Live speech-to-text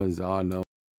bizarre. No.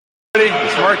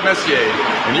 It's Mark Messier,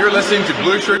 and you're listening to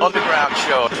Blue Shirt Underground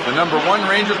Show, the #1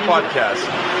 Rangers podcast.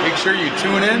 Make sure you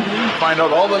tune in and find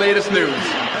out all the latest news.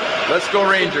 Let's go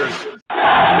Rangers.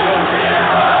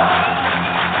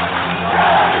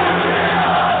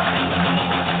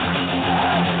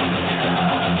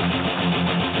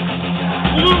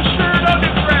 Blue Shirt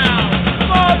Underground,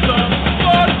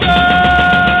 motherfucker!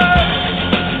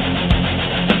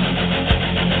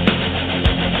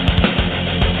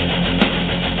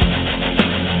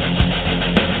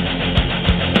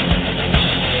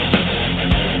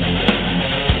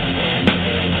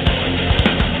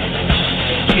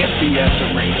 Can't BS a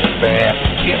Ranger fan.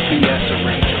 Can't BS a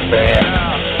Ranger fan.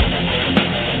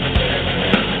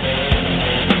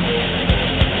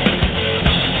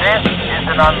 This is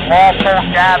an unlawful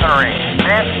gathering.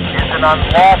 This is an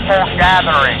unlawful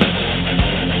gathering.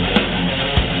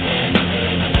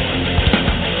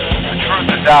 The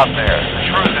truth is out there. The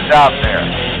truth is out there.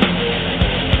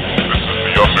 This is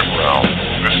the underground.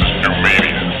 This is new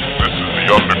media. This is the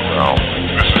underground.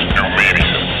 This is new media.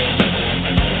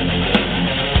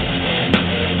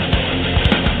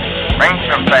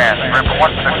 Ranger fans, report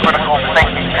to the critical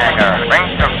thinking hangar.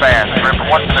 Ranger fans,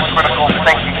 report to the critical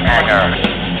thinking hangar.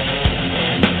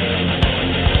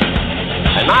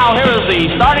 And now here is the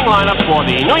starting lineup for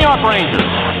the New York Rangers.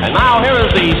 And now here is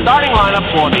the starting lineup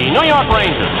for the New York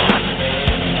Rangers.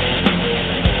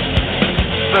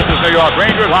 This is New York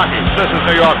Rangers hockey. This is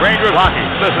New York Rangers hockey.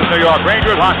 This is New York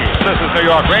Rangers hockey. This is New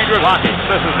York Rangers hockey.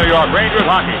 This is New York Rangers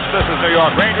hockey. This is New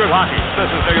York Rangers hockey.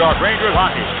 This is New York Rangers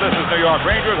hockey. This is New York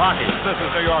Rangers hockey. This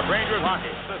is New York Rangers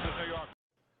hockey. This is New York.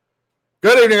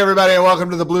 Good evening, everybody, and welcome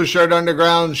to the Blue Shirt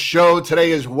Underground Show.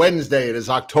 Today is Wednesday. It is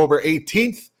October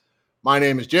 18th. My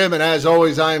name is Jim, and as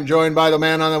always, I am joined by the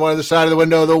man on the other side of the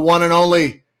window, the one and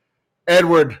only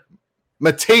Edward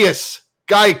Matthias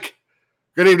Geik.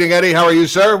 Good evening, Eddie. How are you,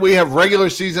 sir? We have regular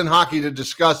season hockey to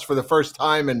discuss for the first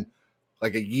time in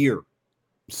like a year.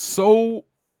 So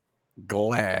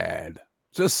glad.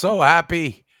 Just so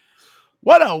happy.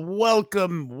 What a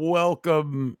welcome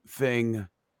thing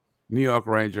New York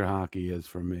Ranger hockey is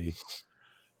for me.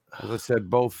 As I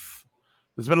said,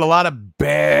 there's been a lot of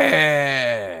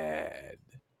bad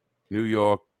New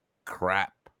York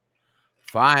crap.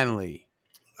 Finally,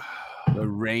 the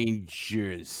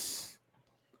Rangers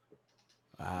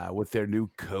with their new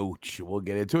coach. We'll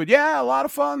get into it. Yeah, a lot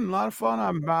of fun.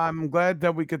 I'm glad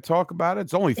that we could talk about it.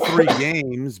 It's only 3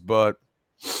 games, but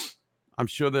I'm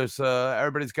sure there's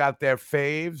everybody's got their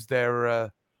faves,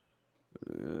 their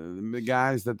the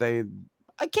guys that they.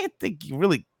 I can't think you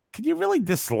really. Can you really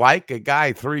dislike a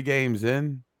guy 3 games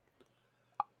in?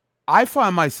 I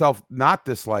find myself not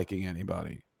disliking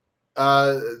anybody.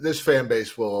 This fan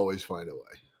base will always find a way.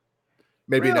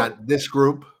 Maybe Really? not this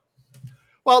group.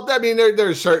 Well, I mean, there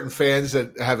are certain fans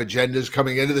that have agendas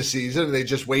coming into the season, and they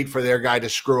just wait for their guy to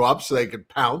screw up so they can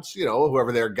pounce,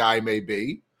 whoever their guy may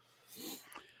be.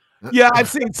 Yeah, I've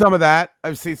seen some of that.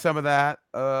 This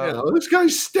guy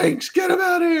stinks. Get him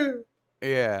out of here.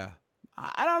 Yeah.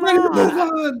 I don't Ready to know. move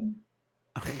on.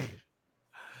 I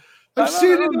I've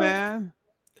seen don't it, know, man.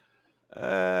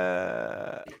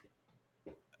 Yeah.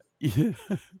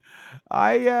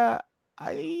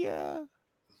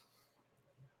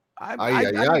 I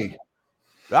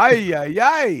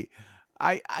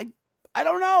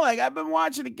don't know. Like, I've been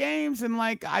watching the games, and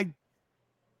like I'll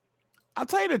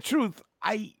tell you the truth,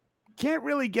 I can't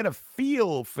really get a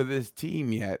feel for this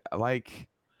team yet. Like,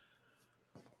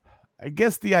 I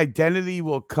guess the identity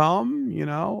will come,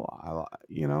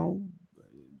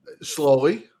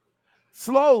 Slowly.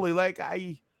 Like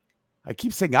I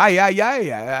keep saying, I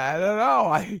don't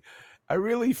know. I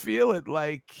really feel it.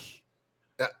 Like,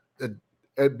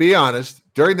 Be honest,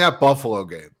 during that Buffalo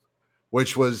game,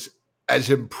 which was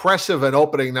as impressive an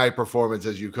opening night performance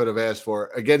as you could have asked for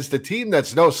against a team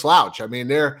that's no slouch. I mean,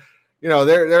 they're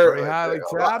very highly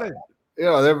touted.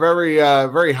 They're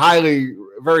very highly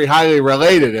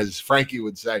related, as Frankie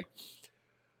would say.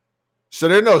 So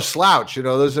they're no slouch.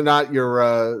 Those are not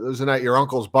your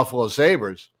uncle's Buffalo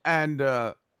Sabres. And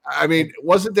I mean,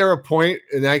 wasn't there a point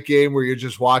in that game where you're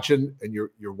just watching and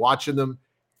you're watching them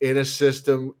in a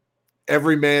system?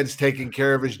 Every man's taking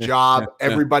care of his job.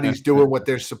 Everybody's doing what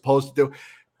they're supposed to do.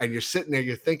 And you're sitting there,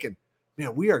 you're thinking,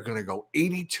 man, we are going to go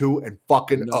 82 and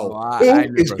fucking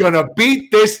Who is going to beat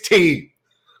this team?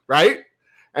 Right?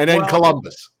 And then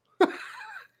Columbus.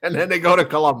 And then they go to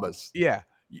Columbus. Yeah.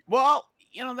 Well,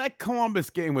 that Columbus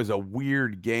game was a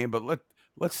weird game, but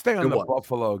let's stay on the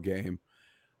Buffalo game.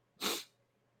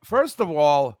 First of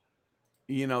all,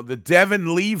 the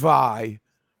Devin Levi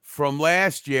from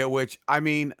last year, which, I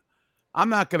mean, I'm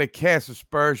not going to cast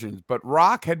aspersions, but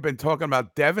Rock had been talking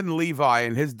about Devin Levi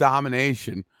and his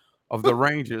domination of the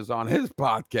Rangers on his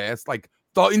podcast, like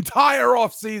the entire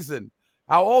offseason.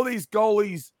 How all these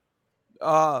goalies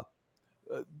that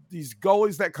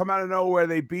come out of nowhere,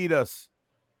 they beat us.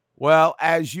 Well,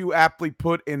 as you aptly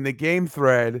put in the game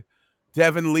thread,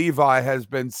 Devin Levi has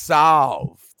been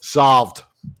solved. Solved.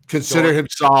 Consider him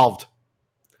solved.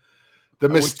 The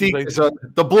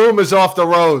mystique the bloom is off the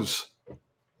rose.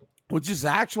 Which is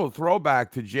actual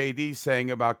throwback to JD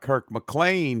saying about Kirk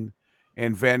McLean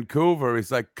in Vancouver.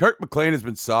 He's like, Kirk McLean has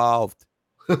been solved.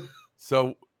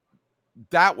 So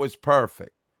that was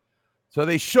perfect. So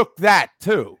they shook that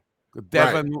too.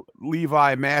 Devin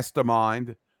Levi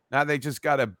mastermind. Now they just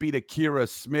got to beat Akira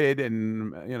Smid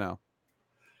and,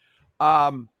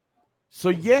 So,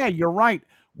 yeah, you're right.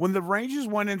 When the Rangers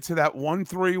went into that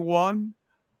 1-3-1,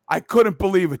 I couldn't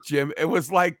believe it, Jim. It was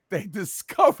like they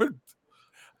discovered.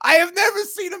 I have never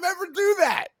seen them ever do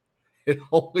that. It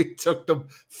only took them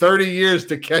 30 years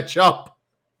to catch up.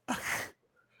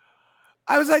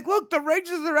 I was like, look, the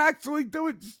Rangers are actually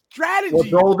doing strategy.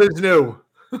 What's old is new.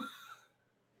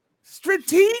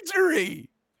 Strategery.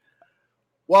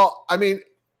 Well, I mean,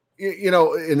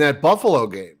 in that Buffalo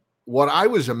game, what I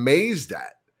was amazed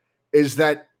at is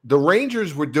that the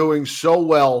Rangers were doing so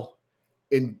well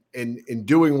in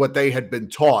doing what they had been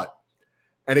taught.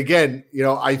 And again,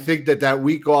 I think that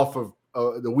week off of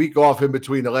the week off in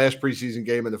between the last preseason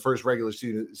game and the first regular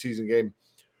season game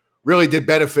really did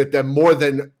benefit them more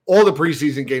than all the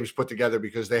preseason games put together,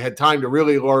 because they had time to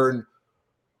really learn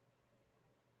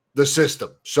the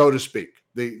system, so to speak,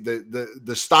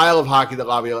 the style of hockey that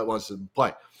Laviolette wants to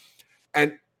play.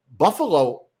 And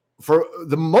Buffalo, for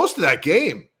the most of that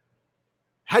game,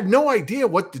 had no idea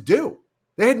what to do.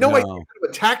 They had no idea how to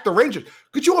attack the Rangers.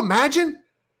 Could you imagine?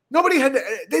 They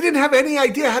didn't have any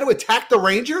idea how to attack the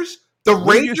Rangers.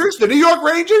 The New York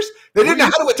Rangers, they didn't know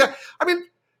how to attack. I mean,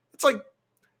 it's like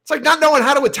not knowing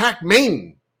how to attack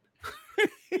Maine.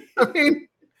 I mean,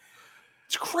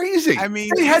 it's crazy. I mean,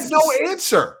 they had no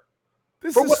answer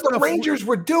for what the Rangers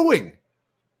were doing.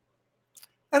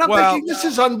 And I'm thinking, this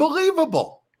is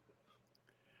unbelievable.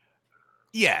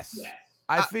 Yes.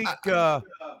 I think that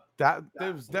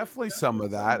there's definitely some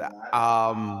of that.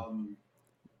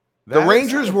 The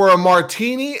Rangers were a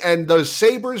martini and the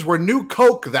Sabres were New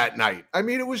Coke that night. I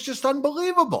mean, it was just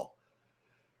unbelievable.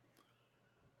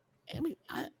 I mean,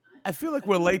 I feel like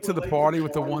we're late to the party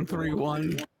with the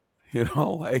 1-3-1,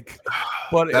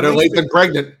 but better late than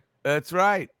pregnant. That's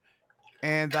right.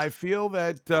 And I feel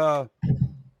that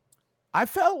I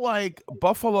felt like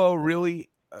Buffalo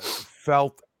really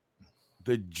felt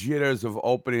the jitters of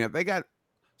opening up. They got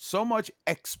so much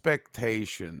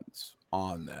expectations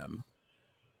on them.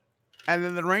 And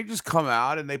then the Rangers come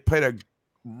out and they played a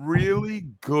really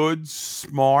good,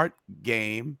 smart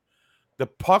game. The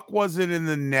puck wasn't in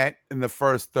the net in the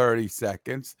first 30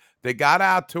 seconds. They got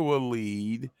out to a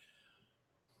lead.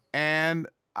 And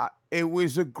it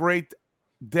was a great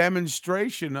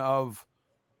demonstration of,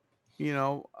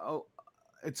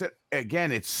 it's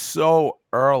so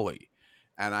early.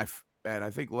 And I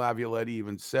think Laviolette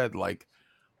even said, like,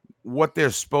 what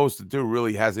they're supposed to do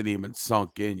really hasn't even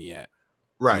sunk in yet.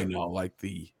 Right. Like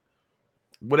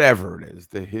whatever it is,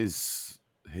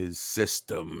 his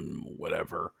system,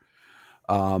 whatever.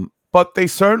 But they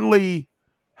certainly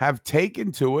have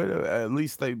taken to it. At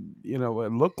least they, it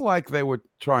looked like they were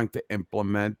trying to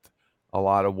implement a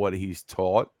lot of what he's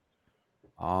taught.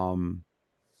 And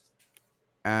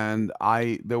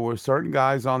there were certain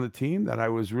guys on the team that I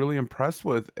was really impressed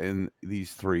with in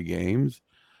these 3 games.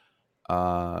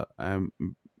 And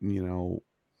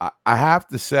I have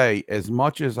to say, as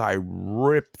much as I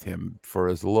ripped him for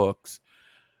his looks,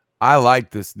 I like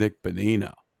this Nick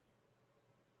Bonino.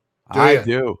 I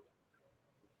do.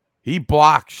 He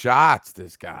blocks shots,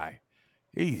 this guy.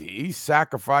 He's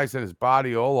sacrificing his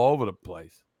body all over the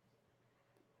place.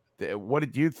 What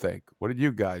did you think? What did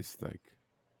you guys think?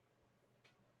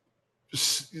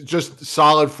 Just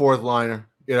solid fourth liner.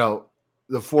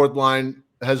 The fourth line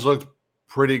has looked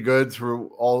pretty good through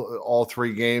all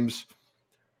 3 games.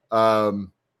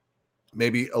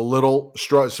 Maybe a little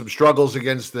some struggles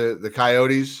against the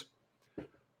Coyotes,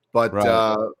 but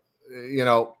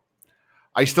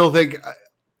I still think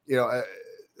it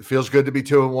feels good to be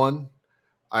 2-1.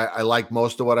 I like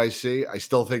most of what I see. I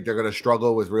still think they're going to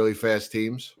struggle with really fast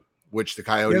teams, which the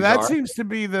Coyotes are. That seems to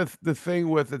be the thing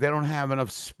with it. They don't have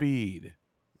enough speed.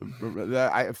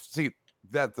 I see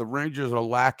that the Rangers are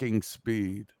lacking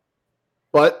speed,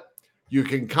 but you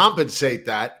can compensate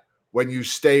that when you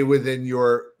stay within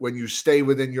your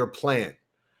plan,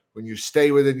 when you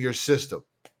stay within your system,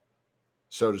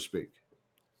 so to speak.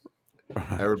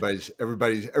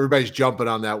 Everybody's jumping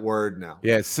on that word now.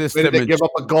 Yeah, When system. they give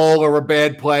up a goal or a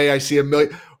bad play, I see a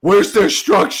million. Where's their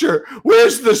structure?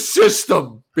 Where's the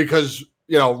system? Because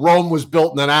Rome was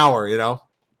built in an hour.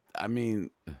 I mean,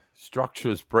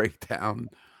 structures break down.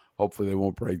 Hopefully, they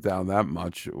won't break down that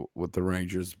much with the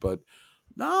Rangers. But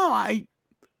no, I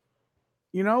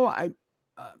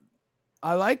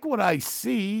like what I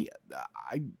see.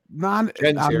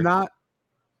 Ken's here.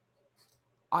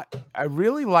 I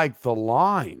really like the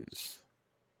lines.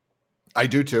 I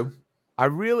do too.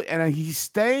 And he's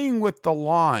staying with the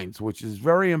lines, which is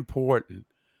very important.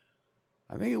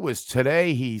 I think it was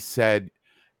today he said,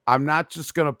 I'm not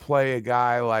just going to play a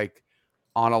guy like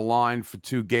on a line for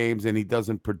 2 games and he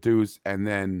doesn't produce and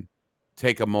then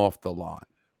take him off the line.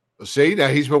 See, now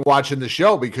he's been watching the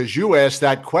show because you asked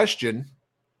that question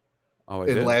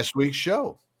in last week's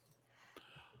show.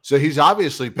 So he's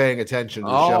obviously paying attention to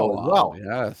the show as well.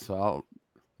 Yes. Well,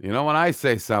 when I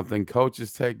say something,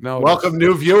 coaches take notice. Welcome,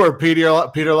 new viewer, Peter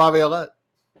Laviolette.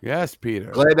 Yes, Peter.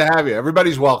 Glad to have you.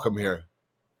 Everybody's welcome here.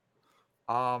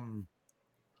 One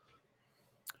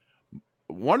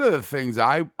of the things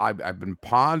I've been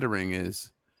pondering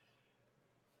is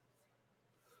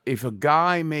if a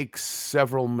guy makes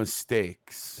several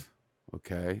mistakes,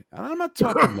 okay, and I'm not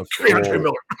talking the 300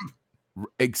 Miller.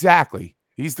 Exactly.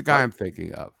 He's the guy I'm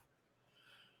thinking of.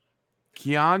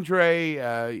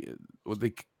 Keandre with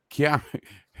the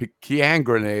Kean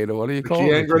grenade, or what do you call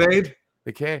it? Kean grenade?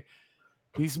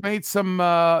 He's made some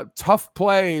tough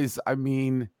plays. I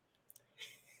mean,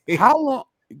 how long?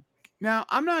 Now,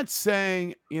 I'm not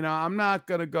saying, I'm not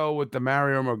going to go with the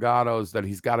Mario Morgatos that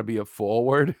he's got to be a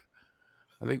forward.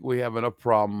 I think we have enough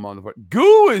problem on the part.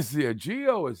 Goo is here.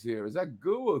 Gio is here. Is that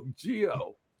Goo or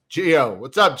Gio? Gio.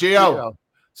 What's up, Gio?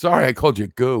 Sorry, I called you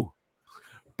Goo.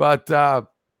 But,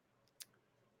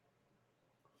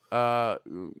 well,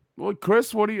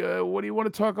 Chris, what do you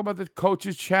want to talk about the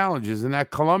coaches' challenges? In that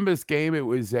Columbus game, it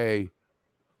was a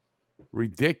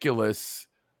ridiculous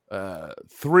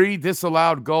 3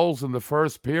 disallowed goals in the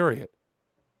first period.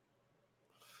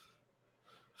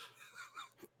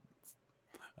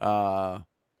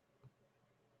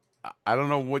 I don't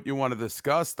know what you want to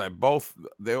discuss.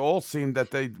 They all seemed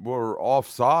that they were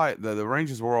offside. The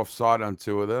Rangers were offside on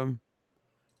 2 of them.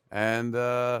 And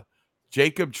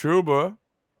Jacob Trouba,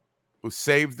 who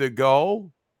saved the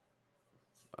goal.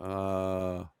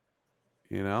 So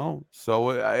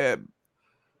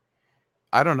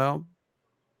I don't know.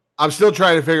 I'm still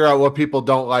trying to figure out what people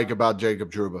don't like about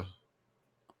Jacob Trouba.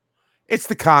 It's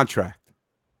the contract.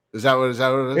 Is that what it is?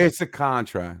 It's the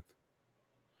contract.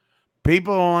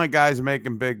 People don't like guys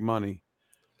making big money.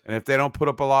 And if they don't put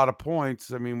up a lot of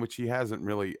points, which he hasn't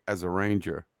really as a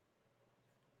Ranger.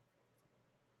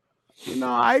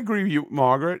 I agree with you,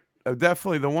 Margaret.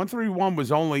 Definitely. The 1-3-1 was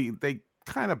they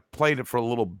kind of played it for a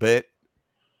little bit.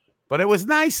 But it was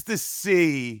nice to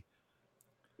see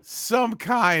some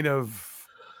kind of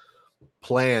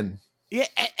plan. Yeah,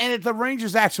 and if the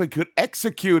Rangers actually could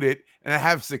execute it and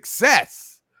have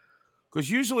success. Because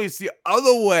usually it's the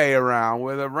other way around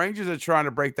where the Rangers are trying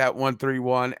to break that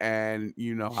 1-3-1, and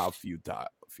you know how futile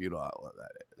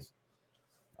that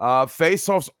is.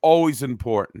 Face-off's always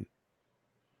important.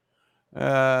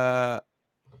 As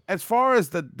far as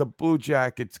the Blue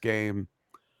Jackets game,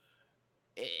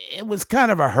 it was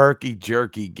kind of a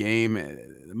herky-jerky game.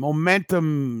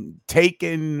 Momentum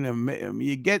taken.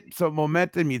 You get some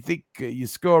momentum. You think you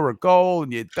score a goal,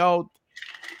 and you don't.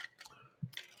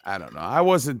 I don't know. I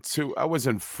wasn't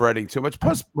fretting too much.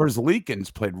 Plus,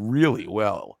 Merzlikins played really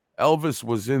well. Elvis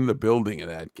was in the building in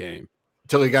that game.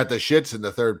 Till he got the shits in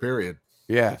the third period.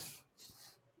 Yes.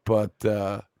 But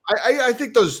I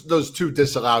think those 2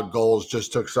 disallowed goals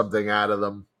just took something out of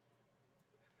them.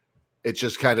 It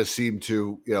just kind of seemed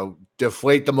to,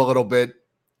 deflate them a little bit,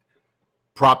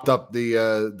 propped up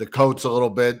the coats a little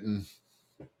bit, and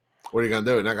what are you going to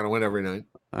do? You're not going to win every night.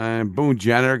 And Boone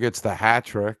Jenner gets the hat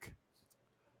trick.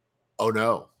 Oh,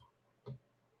 no.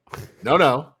 No?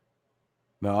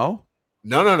 No.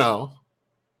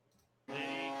 The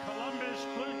Columbus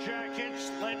Blue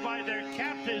Jackets, led by their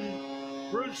captain,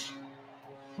 Bruce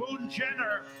Boone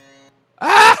Jenner.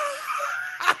 I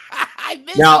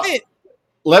missed it.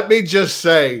 Let me just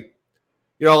say,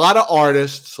 a lot of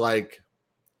artists like,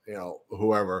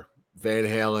 whoever, Van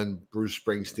Halen, Bruce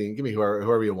Springsteen, give me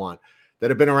whoever you want, that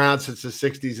have been around since the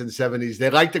 60s and 70s. They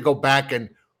like to go back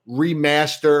and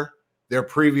remaster their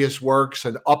previous works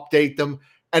and update them.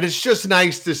 And it's just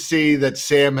nice to see that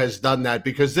Sam has done that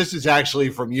because this is actually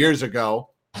from years ago.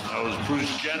 That was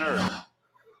Bruce Jenner.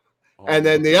 And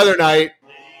then the other night,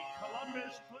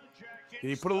 Can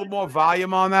you put a little more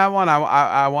volume on that one?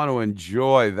 I want to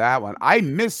enjoy that one. I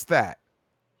missed that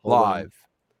Hold on. live.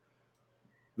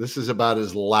 This is about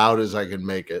as loud as I can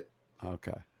make it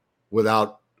Okay.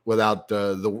 without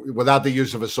the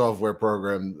use of a software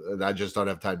program. And I just don't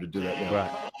have time to do that now. Right.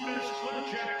 Columbus Blue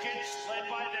Jackets, led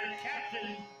by their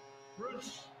captain,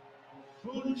 Bruce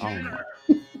Boone Jenner.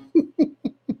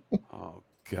 Oh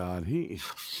God, he.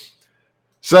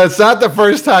 So it's not the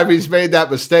first time he's made that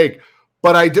mistake,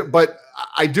 but I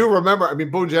do remember. I mean,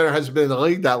 Boone Jenner hasn't been in the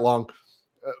league that long.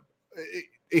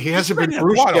 He hasn't been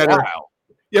Bruce Jenner.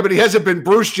 Yeah, but he hasn't been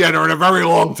Bruce Jenner in a very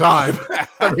long time.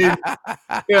 I mean,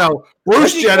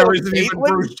 Bruce Jenner isn't even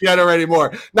Bruce Jenner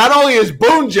anymore. Not only is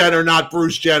Boone Jenner not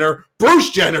Bruce Jenner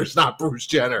Jenner's not Bruce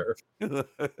Jenner. The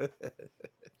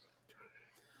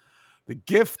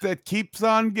gift that keeps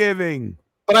on giving.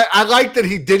 But I like that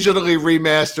he digitally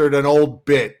remastered an old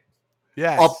bit.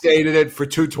 Yes. Updated it for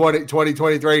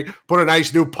 2023, put a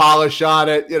nice new polish on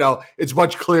it. It's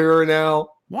much clearer now.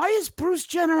 Why is Bruce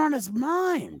Jenner on his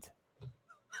mind?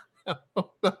 I don't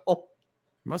know.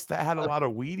 Must have had a lot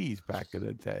of Wheaties back in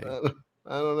the day.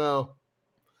 I don't know.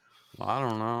 I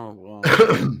don't know. Well,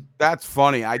 that's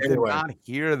funny. I did not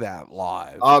hear that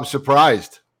live. I'm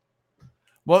surprised.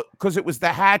 Well, because it was the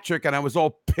hat trick, and I was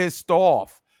all pissed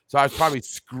off, so I was probably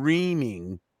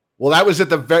screaming. Well, that was at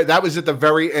the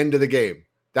very end of the game.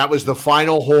 That was the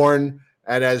final horn,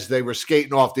 and as they were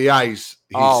skating off the ice,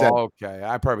 he said, "Okay,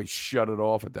 I probably shut it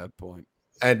off at that point."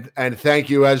 And thank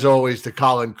you as always to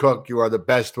Colin Cook. You are the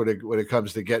best when it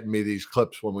comes to getting me these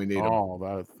clips when we need them.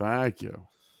 Oh, thank you.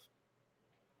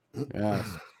 Yes.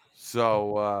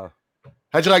 So,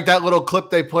 how'd you like that little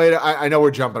clip they played? I know we're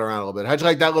jumping around a little bit. How'd you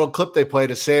like that little clip they played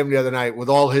of Sam the other night with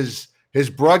all his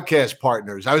broadcast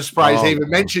partners? I was surprised they even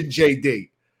mentioned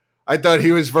JD. I thought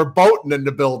he was verboten in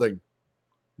the building.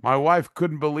 My wife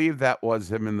couldn't believe that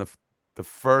was him in the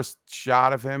first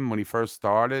shot of him when he first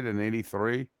started in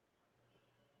 '83.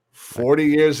 40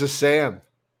 years of Sam.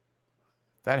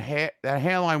 That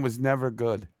hairline was never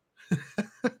good.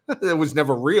 It was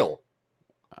never real.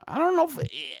 I don't know if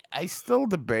I still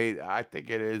debate. I think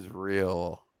it is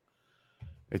real.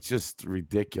 It's just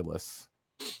ridiculous.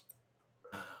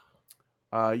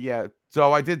 Yeah.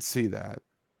 So I did see that,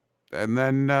 and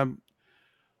then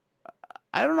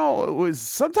I don't know. It was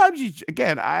sometimes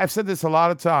I've said this a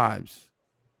lot of times.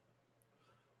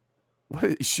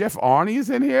 What, Chef Arnie is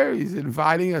in here. He's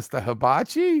inviting us to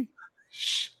hibachi.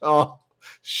 Oh,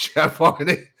 Chef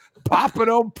Arnie, Papa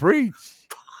don't preach.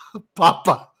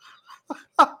 Papa.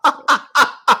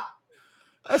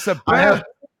 That's a bad.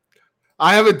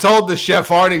 I haven't told the Chef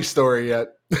Arnie story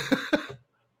yet.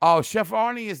 Oh, Chef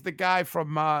Arnie is the guy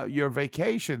from your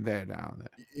vacation there down there.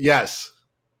 Yes.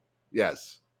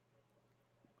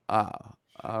 All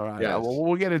right. Yes. Well,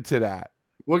 we'll get into that.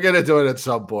 We'll get into it at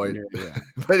some point. Yeah.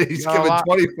 But he's giving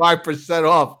 25%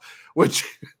 off, which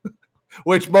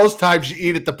most times you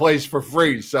eat at the place for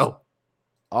free. So.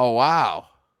 Oh, wow.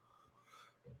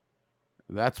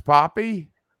 That's Poppy?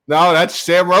 No, that's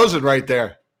Sam Rosen right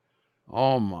there.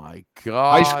 Oh my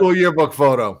God. High school yearbook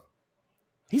photo.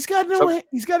 He's got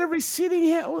he's got a receding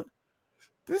hair. Does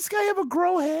this guy ever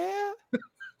grow hair?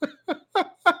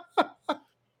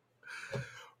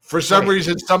 For some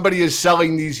reason, somebody is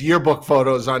selling these yearbook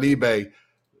photos on eBay.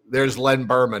 There's Len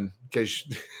Berman.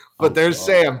 But there's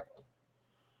Sam.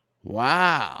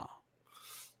 Wow.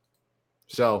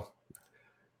 So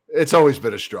it's always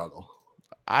been a struggle.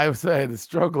 I would say the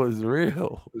struggle is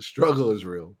real. The struggle is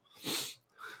real.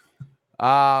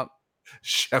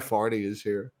 Chef Arnie is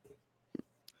here.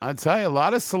 I'll tell you, a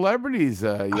lot of celebrities.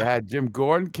 You had Jim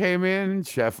Gordon came in.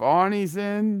 Chef Arnie's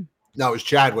in. No, it was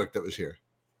Chadwick that was here.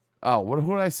 Oh,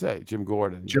 who did I say? Jim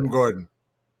Gordon. Jim Gordon.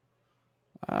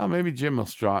 Maybe Jim will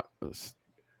stroll.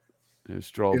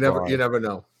 You never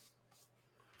know.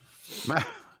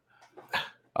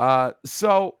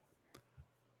 So,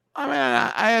 I mean,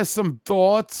 I have some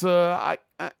thoughts. I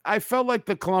felt like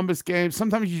the Columbus game.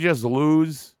 Sometimes you just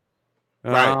lose.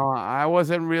 Right. I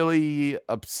wasn't really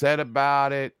upset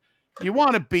about it. You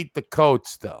want to beat the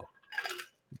Coats, though.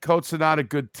 The Coats are not a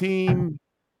good team.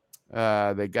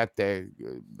 They got their,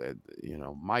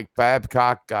 Mike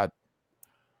Babcock got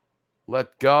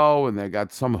let go, and they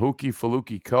got some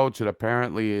hooky-faluki coach that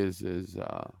apparently is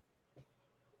the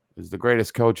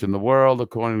greatest coach in the world,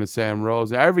 according to Sam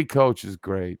Rose. Every coach is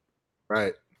great.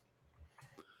 Right.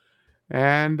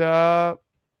 And I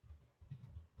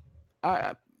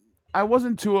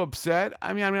wasn't too upset.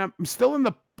 I mean, I'm still in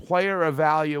the player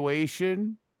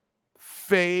evaluation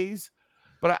phase,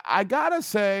 but I gotta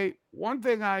say one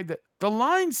thing: the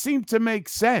line seemed to make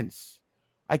sense.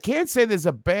 I can't say there's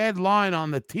a bad line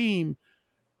on the team.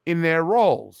 in their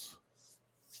roles.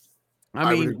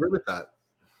 I would agree with that.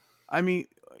 I mean,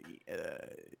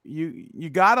 you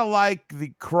gotta like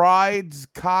the Crides,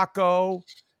 Kako,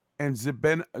 and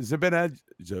Zabanajad.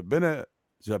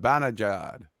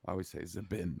 I always say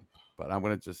Zabin, but I'm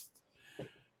gonna just.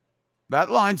 That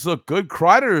lines look good.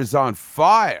 Kreider is on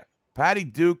fire. Patty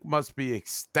Duke must be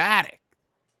ecstatic.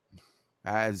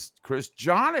 As Chris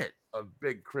Johnett, a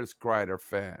big Chris Kreider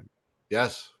fan.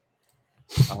 Yes.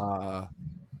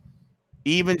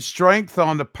 Even strength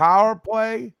on the power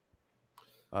play.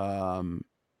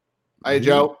 Hey,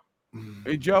 Joe.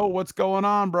 Hey, Joe, what's going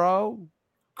on, bro?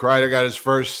 Kreider got his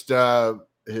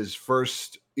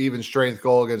first even strength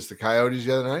goal against the Coyotes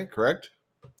the other night, correct?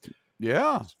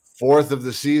 Yeah. 4th of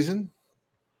the season.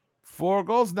 4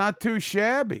 goals, not too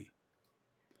shabby.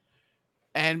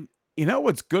 And you know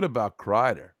what's good about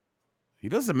Kreider? He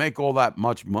doesn't make all that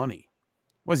much money.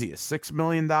 Was he a $6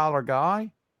 million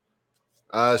guy?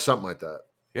 Something like that.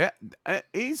 Yeah,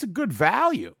 he's a good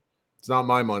value. It's not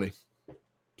my money.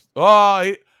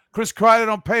 Oh, Chris Kreider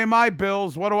don't pay my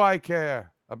bills. What do I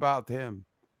care about him?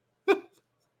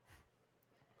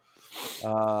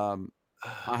 I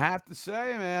have to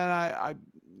say, man, I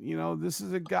this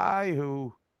is a guy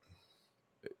who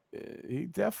he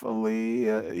definitely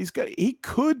he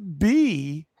could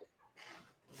be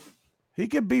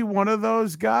one of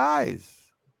those guys.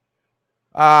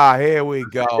 Here we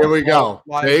go. Here we go.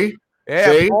 See?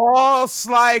 Yeah, See? Paul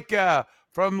Sliker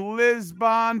from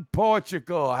Lisbon,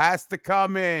 Portugal has to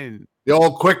come in. The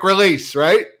old quick release,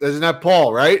 right? Isn't that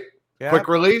Paul, right? Yep. Quick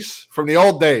release from the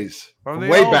old days. From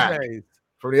way back.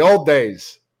 From the old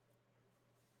days.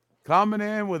 Coming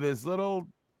in with his little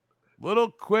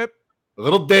quip. A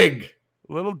little dig.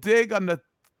 Little dig on the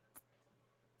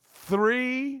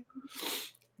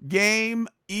 3-game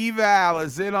eval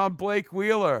is in on Blake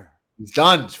Wheeler. He's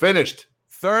done. It's finished.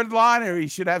 Third liner. He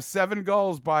should have 7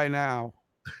 goals by now.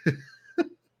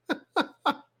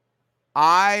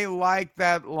 I like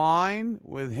that line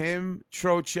with him,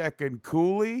 Trocheck, and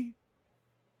Cooley.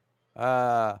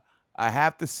 I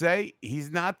have to say, he's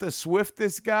not the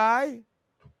swiftest guy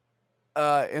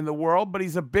in the world, but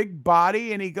he's a big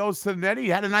body, and he goes to the net. He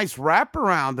had a nice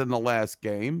wraparound in the last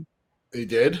game. He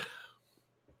did.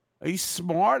 He's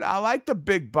smart. I like the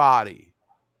big body.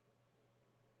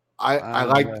 I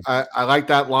like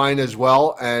that line as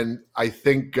well, and I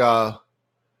think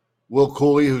Will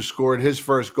Cooley, who scored his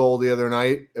first goal the other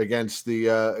night against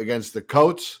the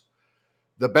Coats,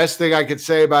 the best thing I could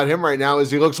say about him right now is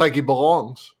he looks like he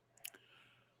belongs.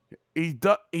 He's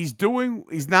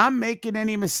not making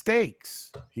any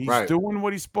mistakes. He's doing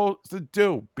what he's supposed to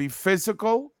do. Be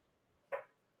physical.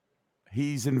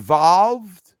 He's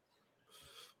involved.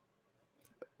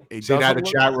 See now the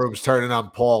chat room's turning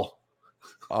on Paul.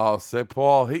 Oh, say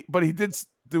Paul. But he did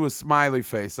do a smiley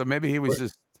face, so maybe he was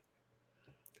just.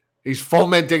 He's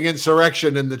fomenting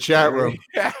insurrection in the chat room.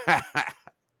 Yeah.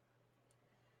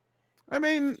 I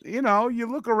mean, you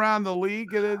look around the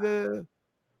league at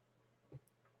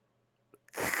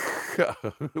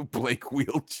Blake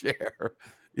Wheelchair.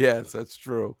 Yes, that's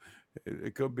true.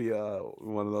 It could be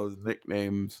one of those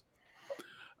nicknames.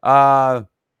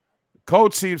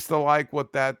 Coach seems to like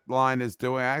what that line is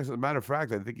doing. As a matter of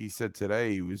fact, I think he said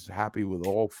today he was happy with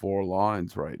all 4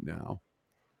 lines right now.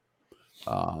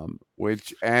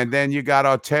 And then you got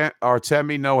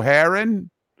Artemi Noharin.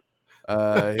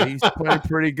 He's playing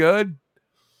pretty good.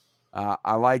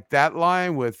 I like that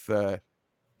line with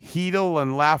Hedel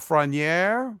and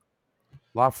Lafreniere.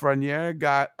 Lafreniere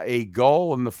got a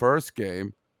goal in the first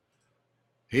game.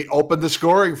 He opened the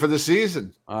scoring for the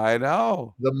season. I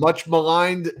know. The much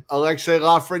maligned Alexei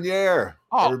Lafreniere.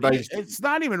 Oh, it's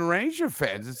not even Ranger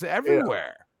fans. It's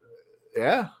everywhere.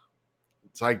 Yeah.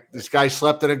 It's like this guy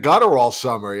slept in a gutter all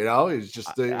summer, He's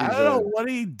just I don't know what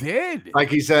he did. Like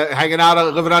he's hanging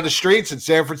out, living on the streets in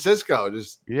San Francisco.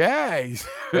 Yeah.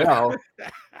 And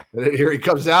here he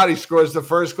comes out. He scores the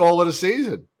first goal of the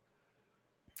season.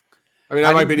 I mean,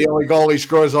 that might be the only goal he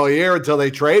scores all year until they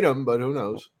trade him, but who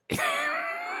knows?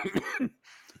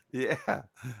 Yeah.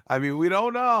 I mean, we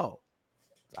don't know.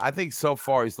 I think so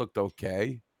far he's looked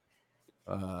okay.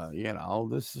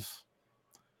 This is.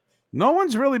 No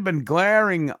one's really been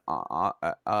glaring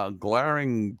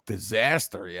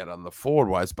disaster yet on the forward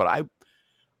wise, but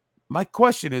my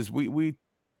question is, I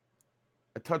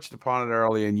touched upon it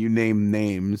earlier, and you named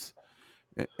names,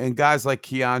 and guys like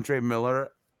Keandre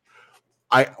Miller.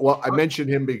 I mentioned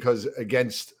him because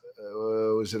against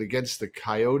was it against the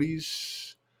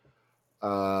Coyotes?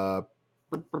 Might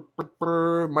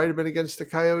have been against the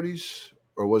Coyotes,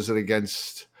 or was it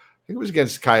against? I think it was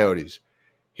against the Coyotes.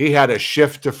 He had a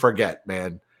shift to forget,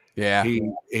 man. Yeah.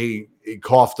 He He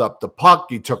coughed up the puck.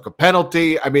 He took a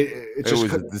penalty. I mean, It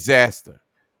was a disaster.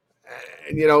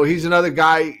 and he's another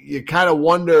guy. You kind of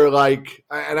wonder, like,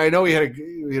 and I know he had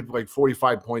like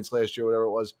 45 points last year, whatever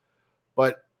it was,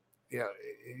 but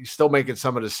he's still making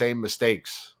some of the same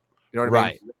mistakes. You know what I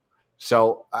mean?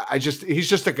 So he's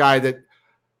just a guy that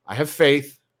I have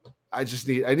faith. I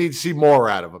need to see more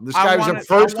out of him. This guy was a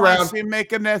first round.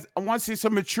 I want to see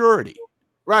some maturity.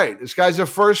 Right. This guy's a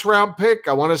first round pick.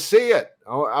 I want to see it.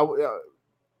 I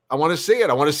want to see it.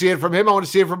 I want to see it from him. I want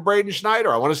to see it from Braden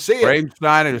Schneider. I want to see it. Braden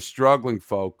Schneider is struggling,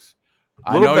 folks.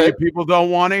 I know you people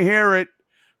don't want to hear it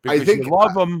because you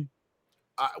love him.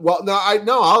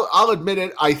 I'll admit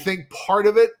it. I think part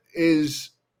of it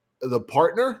is the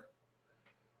partner.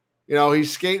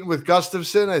 He's skating with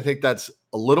Gustafsson. I think that's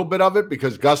a little bit of it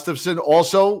because Gustafsson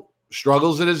also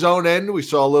struggles at his own end. We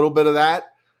saw a little bit of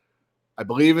that, I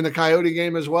believe, in the Coyote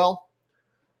game as well.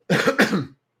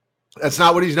 That's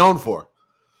not what he's known for.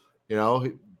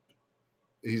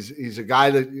 He's a guy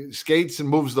that skates and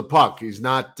moves the puck. He's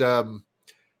not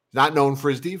known for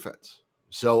his defense.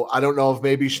 So I don't know if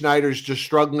maybe Schneider's just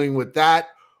struggling with that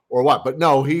or what. But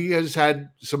no, he has had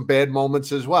some bad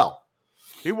moments as well.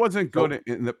 He wasn't good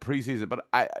in the preseason, but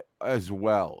as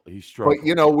well. He struggled.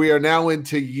 But, we are now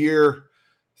into year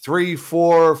 3,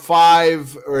 4,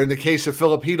 5, or in the case of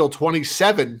Philip Hedl,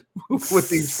 27 with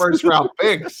these first-round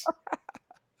picks.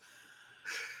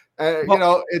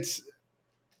 It's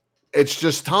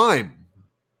just time.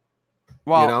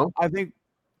 Well, I think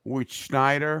with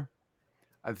Schneider,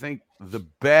 I think the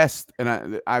best,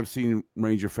 and I've seen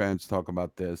Ranger fans talk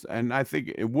about this, and I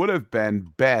think it would have been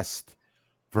best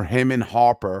for him and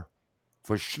Harper,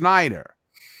 for Schneider,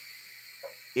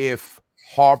 if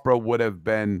Harper would have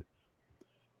been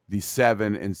the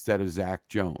 7 instead of Zach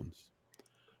Jones.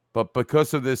 But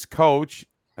because of this coach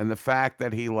and the fact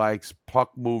that he likes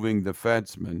puck-moving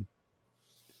defensemen,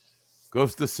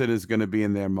 Gustafsson is going to be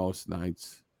in there most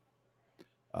nights.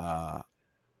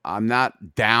 I'm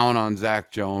not down on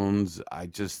Zach Jones. I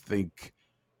just think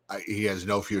he has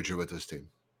no future with this team.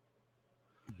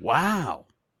 Wow.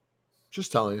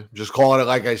 Just telling you. Just calling it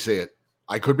like I see it.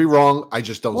 I could be wrong. I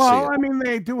just don't see it. Well, I mean,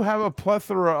 they do have a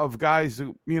plethora of guys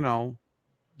who,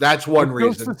 That's one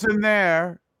reason. Gustafsson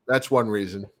there. That's one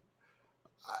reason.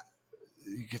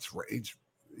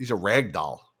 He's a rag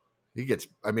doll.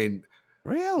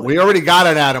 Really? We already got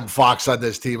an Adam Fox on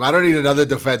this team. I don't need another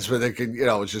defenseman that can,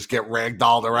 just get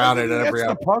ragdolled around it every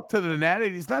the puck to the net.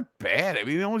 He's not bad. I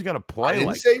mean, he always got to play. I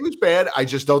didn't say he was bad. I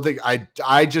just don't think.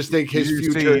 I just think his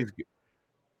future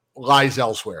lies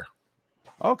elsewhere.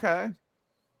 Okay.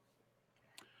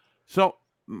 So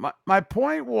my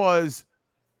point was,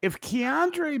 if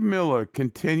Keandre Miller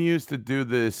continues to do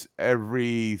this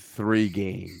every 3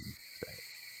 games,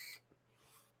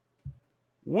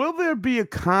 will there be a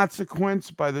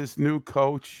consequence by this new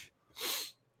coach?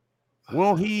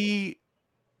 Would you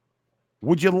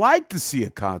like to see a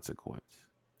consequence?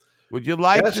 Would you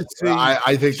like to see?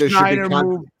 I think there should be.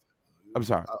 I'm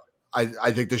sorry.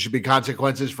 I think there should be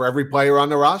consequences for every player on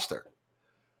the roster.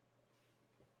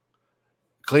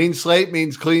 Clean slate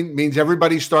means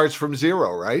everybody starts from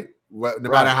 0, right? No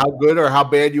matter how good or how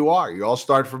bad you are, you all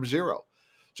start from 0.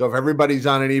 So if everybody's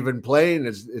on an even plane,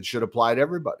 it should apply to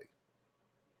everybody.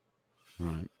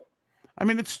 Right. I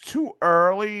mean, it's too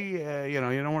early. You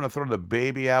don't want to throw the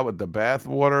baby out with the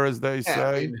bathwater, as they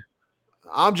say.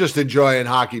 I'm just enjoying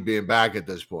hockey being back at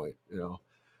this point, And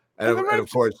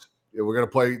of course, we're going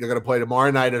to play. They're going to play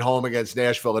tomorrow night at home against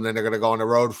Nashville, and then they're going to go on the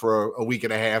road for a week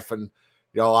and a half. And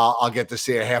I'll get to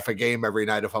see a half a game every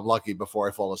night if I'm lucky before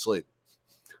I fall asleep.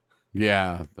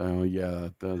 Yeah,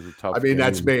 that was a tough. I mean, game.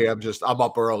 that's me. I'm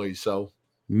up early, so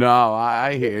no,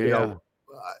 I hear you.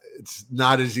 It's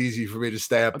not as easy for me to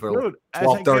stay up till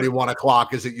 12:30, 1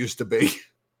 o'clock as it used to be.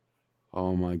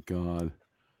 Oh my God,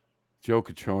 Joe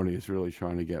Catroni is really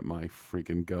trying to get my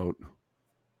freaking goat.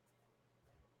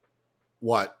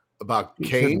 What about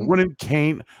Kane? Wouldn't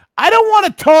Kane? I don't want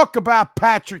to talk about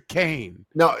Patrick Kane.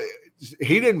 No,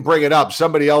 he didn't bring it up.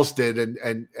 Somebody else did,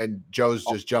 and Joe's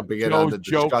just jumping in on the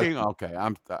discussion. Okay,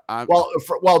 I'm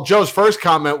well. Joe's first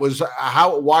comment was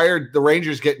why are the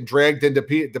Rangers getting dragged into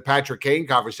the Patrick Kane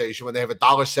conversation when they have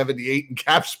 $1.78 in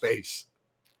cap space?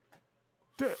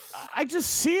 I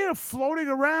just see it floating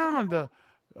around.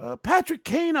 Patrick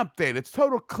Kane update. It's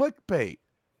total clickbait.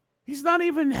 He's not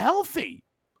even healthy.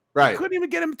 Right. I couldn't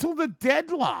even get him till the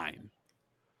deadline.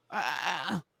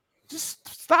 Just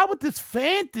stop with this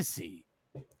fantasy.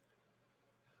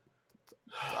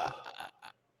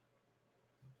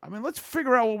 I mean, let's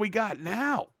figure out what we got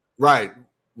now. Right.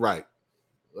 Let's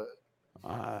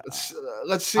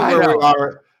see where we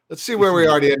are. Let's see where we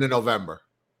are at the end of November.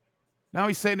 Now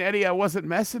he's saying, Eddie, I wasn't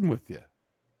messing with you.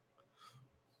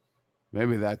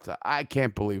 Maybe that's I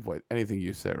can't believe anything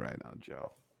you say right now,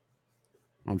 Joe.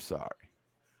 I'm sorry.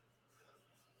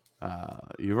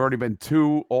 You've already been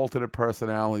 2 alternate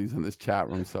personalities in this chat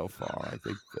room so far. I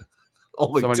think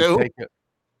Only somebody's 2? taken.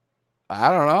 I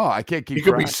don't know. I can't keep He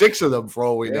could track. be 6 of them for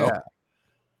all we know.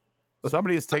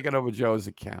 Somebody has taken over Joe's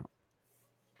account.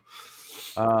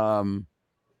 Frank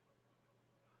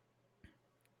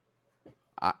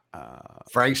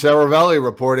Saravelli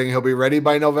reporting he'll be ready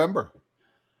by November.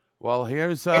 Well,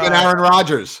 here's Even Aaron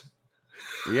Rodgers.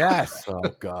 Yes. Oh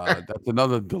God, that's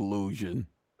another delusion.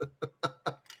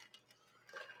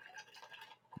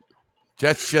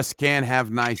 Jets just can't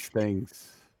have nice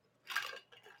things.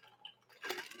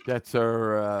 Jets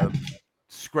are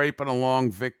scraping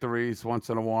along victories once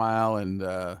in a while, and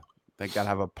they got to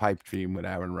have a pipe dream with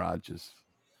Aaron Rodgers.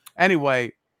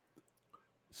 Anyway,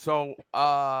 so,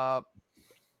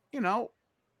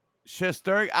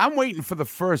 Shester, I'm waiting for the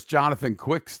first Jonathan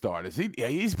Quick start.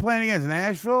 He's playing against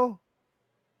Nashville?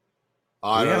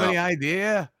 I Do you don't have know. any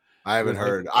idea? I haven't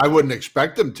heard. I wouldn't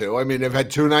expect him to. I mean, they've had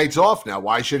 2 nights off now.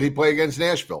 Why should he play against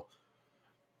Nashville?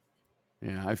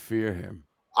 Yeah, I fear him.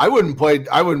 I wouldn't play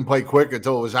Quick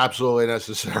until it was absolutely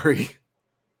necessary.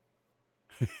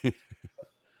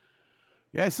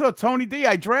 Yeah, I saw Tony D.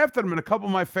 I drafted him in a couple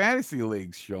of my fantasy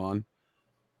leagues, Sean.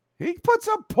 He puts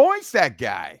up points, that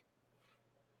guy.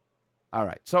 All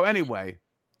right. So anyway,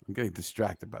 I'm getting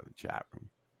distracted by the chat room.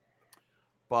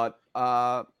 But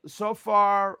so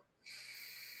far,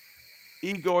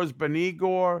 Igor's been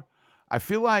Igor. I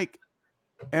feel like,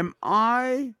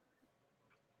 tell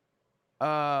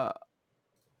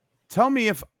me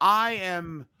if I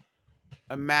am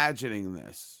imagining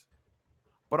this,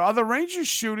 but are the Rangers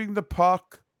shooting the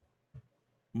puck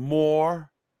more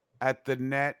at the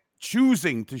net,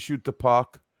 choosing to shoot the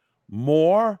puck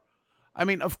more? I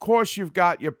mean, of course, you've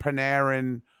got your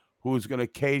Panarin, who's going to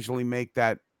occasionally make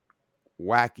that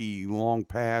wacky long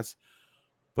pass.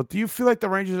 But do you feel like the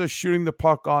Rangers are shooting the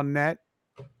puck on net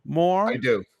more? I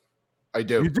do.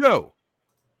 You do?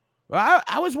 Well,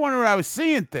 I was wondering, I was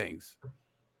seeing things.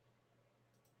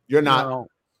 You're not.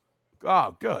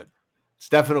 Oh, good. It's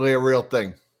definitely a real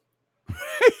thing.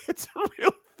 It's a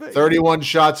real thing. 31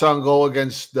 shots on goal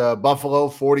against Buffalo,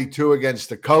 42 against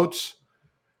the Coats,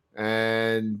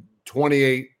 and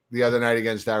 28 the other night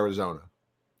against Arizona.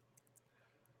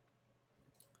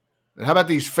 And how about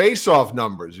these face-off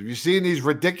numbers? Have you seen these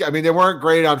ridiculous? I mean, they weren't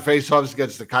great on face-offs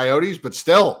against the Coyotes, but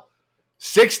still,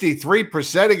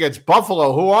 63% against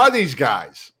Buffalo. Who are these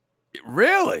guys?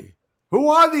 Really? Who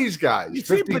are these guys? You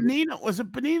see, Bonino, was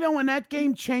it Bonino in that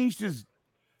game changed his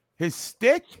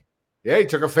stick? Yeah, he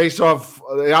took a face-off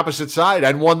the opposite side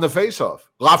and won the face-off.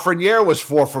 Lafreniere was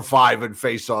 4 for 5 in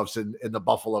face-offs in the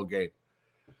Buffalo game.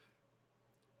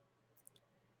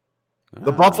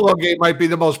 The Buffalo game might be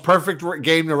the most perfect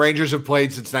game the Rangers have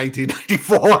played since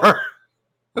 1994.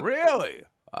 Really?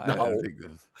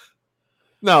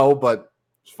 No, but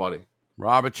it's funny.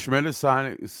 Robert Schmidt is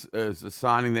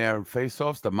signing their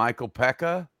face-offs to Michael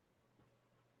Pekka.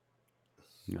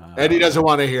 No. Eddie doesn't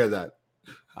want to hear that.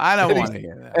 I don't want to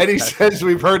hear that. Eddie says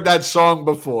we've heard that song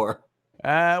before.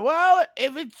 Well,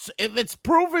 if it's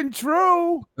proven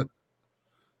true,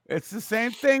 it's the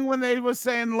same thing when they were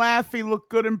saying Laffy looked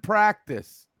good in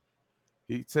practice.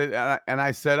 He said, and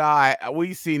I said,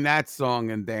 we've seen that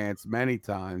song and dance many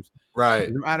times. Right.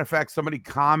 As a matter of fact, somebody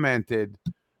commented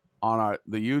on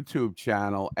the YouTube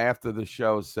channel after the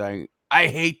show saying, I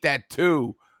hate that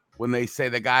too, when they say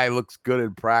the guy looks good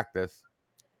in practice.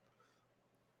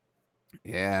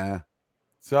 Yeah.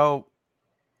 So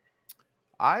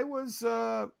I was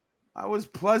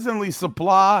pleasantly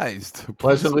surprised.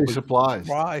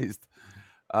 Surprised.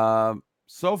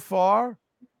 So far,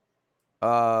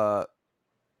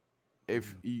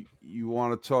 if you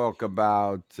want to talk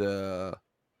about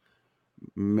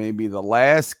maybe the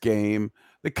last game,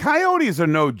 the Coyotes are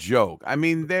no joke. I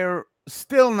mean, they're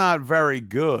still not very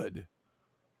good,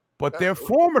 but they're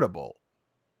formidable.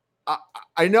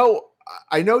 I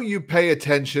know you pay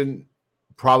attention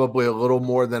probably a little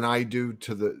more than I do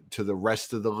to the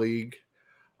rest of the league.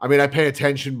 I mean, I pay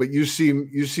attention, but you seem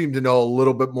to know a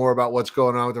little bit more about what's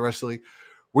going on with the rest of the league.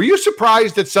 Were you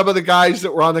surprised at some of the guys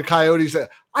that were on the Coyotes?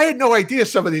 I had no idea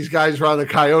some of these guys were on the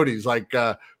Coyotes, like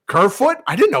Kerfoot.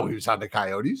 I didn't know he was on the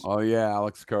Coyotes. Oh yeah,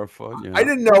 Alex Kerfoot. Yeah. I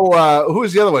didn't know who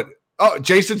was the other one. Oh,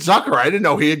 Jason Zucker. I didn't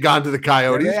know he had gone to the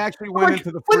Coyotes. Yeah, they actually went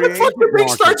into the free agent market. When did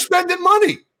they start spending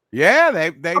money? Yeah, they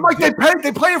I'm like,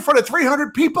 they play in front of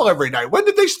 300 people every night. When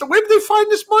did they find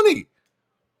this money?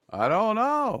 I don't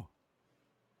know.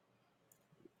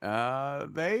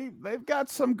 They've got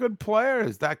some good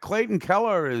players. That Clayton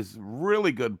Keller is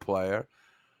really good player.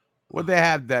 What they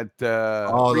have that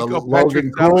Oh, the Rico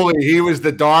Logan Petrocelli? Cooley. He was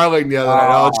the darling the other night.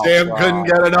 Oh, Oh Sam couldn't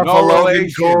God, get enough no of Logan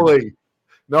relation, Cooley.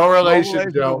 No no relation,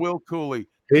 relation to Joe. Will Cooley.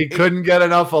 He couldn't get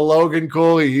enough of Logan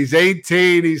Cooley. He's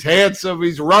 18. He's handsome.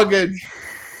 He's rugged.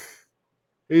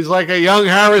 He's like a young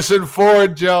Harrison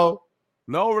Ford, Joe.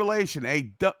 No relation.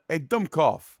 Hey,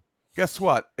 Dumkov. Guess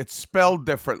what? It's spelled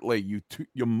differently.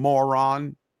 You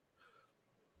moron.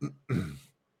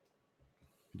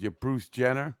 You Bruce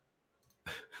Jenner.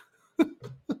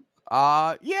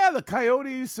 Yeah, the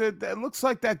Coyotes. It looks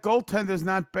like that goaltender's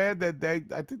not bad.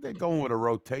 I think they're going with a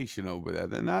rotation over there.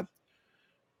 They're not.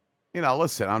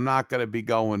 Listen, I'm not going to be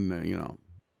going.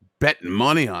 Betting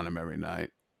money on him every night.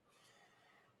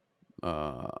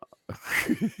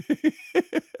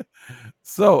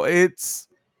 So it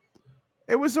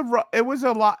was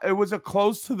a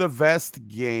close to the vest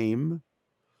game,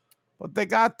 but they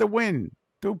got the win.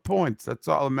 2 points. That's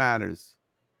all that matters.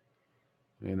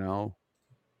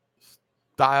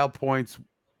 Dial points.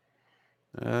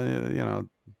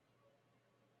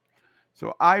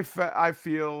 So I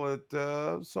feel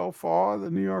that so far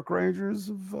the New York Rangers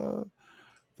have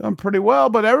done pretty well,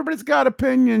 but everybody's got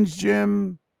opinions,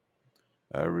 Jim.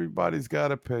 Everybody's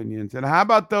got opinions. And how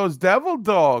about those Devil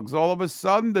Dogs? All of a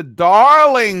sudden, the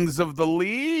darlings of the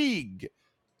league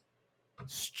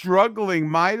struggling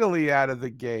mightily out of the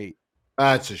gate.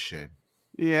 That's a shame.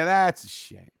 Yeah, that's a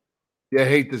shame. You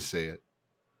hate to see it.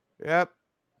 Yep.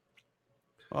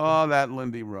 Oh, that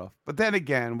Lindy Ruff. But then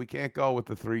again, we can't go with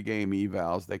the 3-game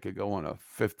evals. They could go on a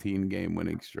 15-game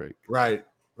winning streak. Right.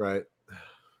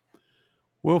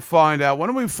 We'll find out. When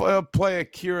do we play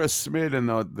Akira Smith and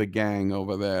the gang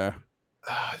over there?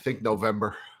 I think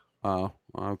November. Oh,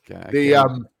 okay.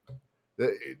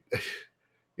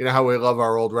 You know how we love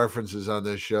our old references on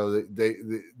this show.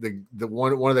 The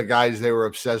one of the guys they were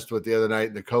obsessed with the other night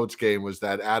in the Coats game was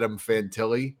that Adam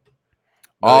Fantilli.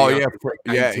 Oh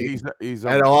yeah, he's.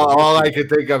 And all I could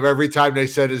think of every time they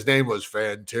said his name was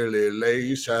Fantilli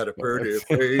Lace had a pretty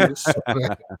face.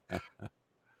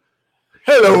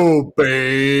 Hello,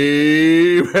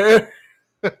 baby.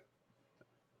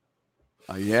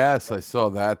 Yes, I saw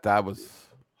that. That was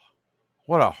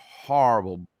what a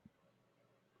horrible.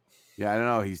 Yeah, I don't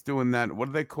know. He's doing that. What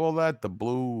do they call that? The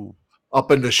blue up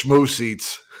in the schmoo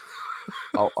seats.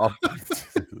 Oh, up.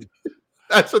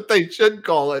 That's what they should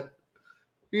call it.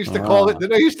 He used to call it.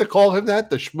 Did I used to call him that?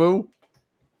 The schmoo.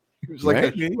 He was like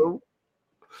maybe. a schmoo.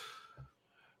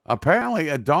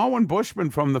 Apparently, Darwin Bushman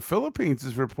from the Philippines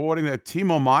is reporting that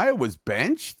Timo Meyer was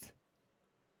benched.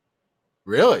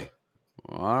 Really?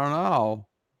 Well, I don't know.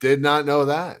 Did not know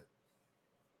that.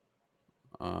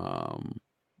 I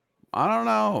don't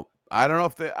know. I don't know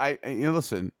if they.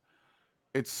 Listen.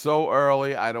 It's so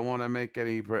early. I don't want to make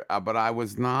any. But I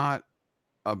was not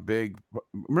a big.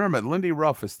 Remember, Lindy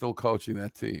Ruff is still coaching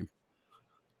that team.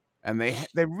 And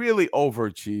they really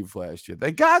overachieved last year.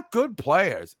 They got good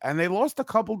players, and they lost a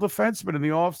couple defensemen in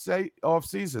the off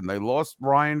season. They lost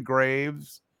Ryan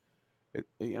Graves.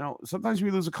 Sometimes you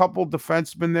lose a couple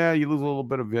defensemen there, you lose a little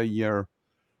bit of your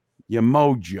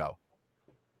mojo.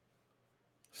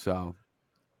 So,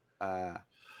 all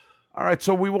right.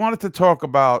 So we wanted to talk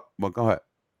about. Well, go ahead.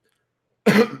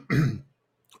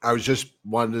 I was just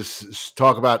wanted to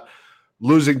talk about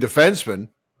losing defensemen.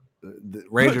 The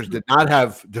Rangers did not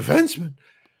have defensemen,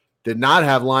 did not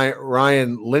have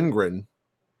Ryan Lindgren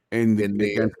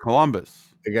against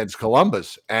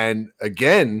Columbus. And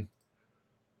again,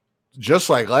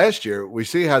 just like last year, we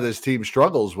see how this team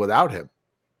struggles without him.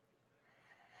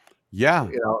 Yeah.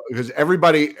 Because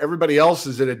everybody else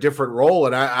is in a different role.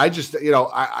 And I just,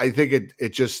 I think it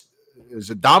just is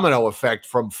a domino effect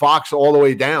from Fox all the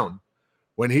way down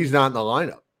when he's not in the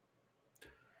lineup.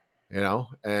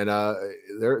 And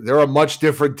they're a much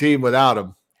different team without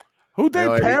him. Who'd they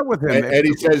pair with him?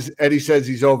 Eddie says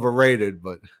he's overrated,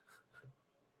 but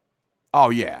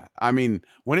oh yeah, I mean,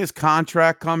 when his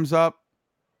contract comes up,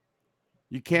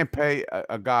 you can't pay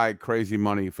a guy crazy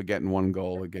money for getting 1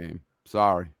 goal a game.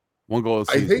 Sorry, 1 goal a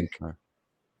season.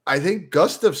 I think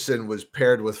Gustafsson was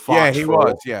paired with Fox. Yeah, he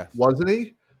was. Yeah, wasn't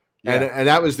he? Yeah. And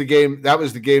that was the game. That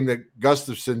was the game that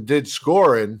Gustafsson did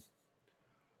score in,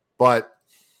 but.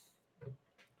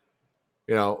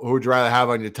 Who would you rather have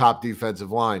on your top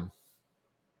defensive line?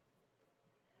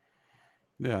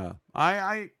 Yeah,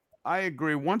 I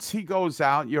agree. Once he goes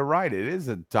out, you're right. It is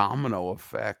a domino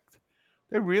effect.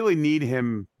 They really need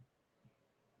him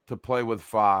to play with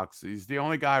Fox. He's the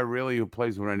only guy really who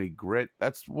plays with any grit.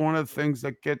 That's one of the things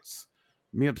that gets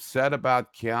me upset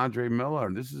about Keandre Miller.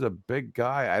 This is a big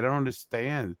guy. I don't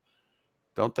understand.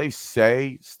 Don't they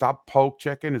say stop poke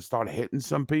checking and start hitting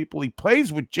some people? He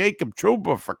plays with Jacob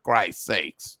Trouba, for Christ's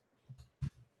sakes.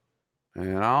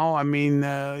 I mean,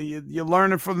 you're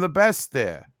learning from the best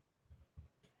there.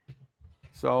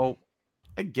 So,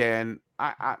 again,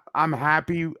 I'm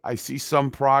happy. I see some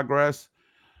progress.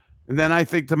 And then I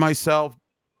think to myself,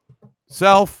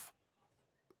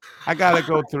 I got to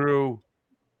go through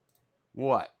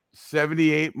what?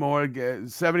 79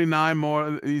 more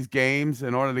of these games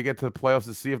in order to get to the playoffs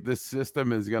to see if this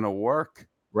system is going to work.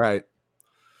 Right.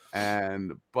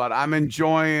 But I'm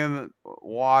enjoying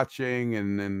watching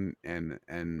and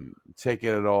taking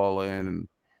it all in. And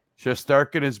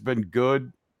Shesterkin has been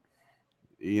good.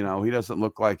 He doesn't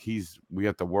look like we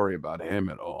have to worry about him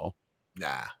at all.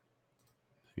 Nah.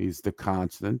 He's the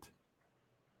constant.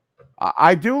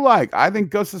 I think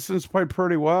Gustafson's played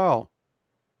pretty well.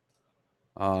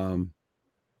 I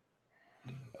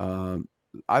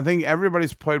think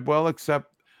everybody's played well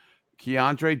except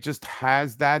Keandre just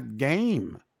has that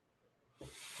game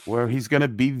where he's going to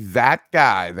be that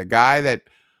guy, the guy that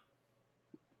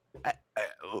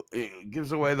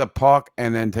gives away the puck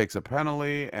and then takes a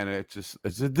penalty, and it's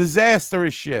a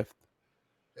disastrous shift.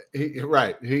 He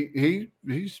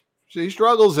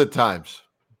struggles at times,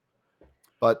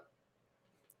 but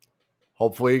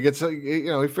hopefully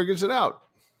he figures it out.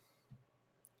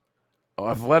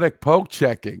 Athletic poke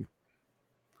checking.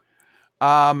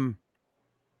 Let's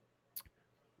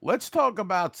talk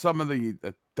about some of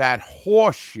that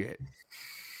horse shit.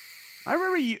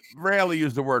 I rarely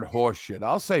use the word horse shit.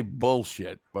 I'll say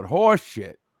bullshit, but horse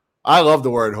shit. I love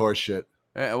the word horse shit.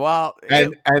 And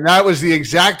that was the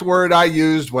exact word I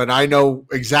used when I know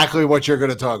exactly what you're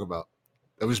going to talk about.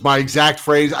 It was my exact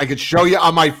phrase. I could show you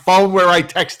on my phone where I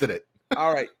texted it.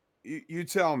 All right. You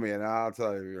tell me, and I'll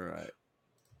tell you you're right.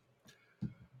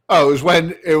 Oh, it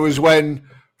was when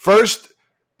first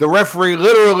the referee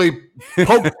literally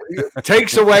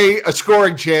takes away a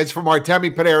scoring chance from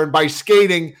Artemi Panarin by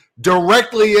skating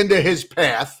directly into his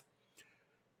path.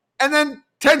 And then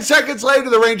 10 seconds later,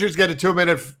 the Rangers get a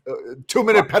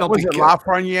 2-minute penalty. Was it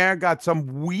Lafreniere got some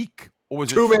weak, or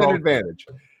was 2-minute advantage?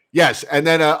 Yes, and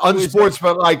then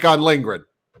unsportsmanlike on Lindgren.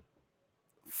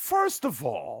 First of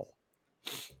all,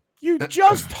 you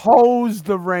just hosed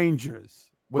the Rangers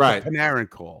with the Panarin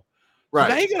call. Right.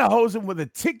 So now you're going to hose him with a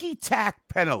ticky-tack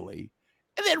penalty.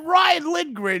 And then Ryan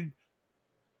Lindgren,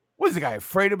 was the guy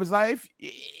afraid of his life?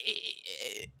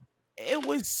 It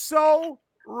was so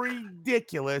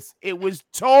ridiculous. It was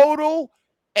total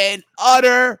and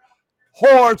utter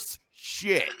horse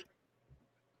shit.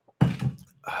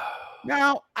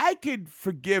 Now, I could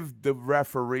forgive the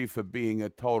referee for being a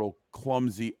total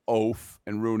clumsy oaf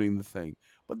and ruining the thing.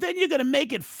 But then you're going to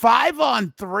make it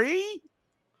 5-on-3?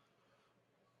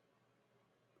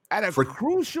 At a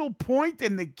crucial point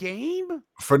in the game?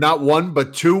 For not one,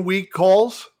 but 2 weak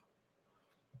calls?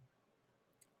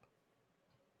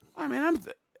 I mean,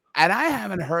 I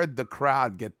haven't heard the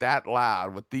crowd get that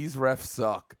loud with these refs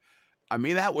suck. I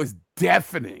mean, that was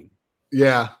deafening.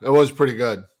 Yeah, it was pretty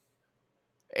good.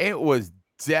 It was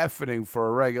deafening for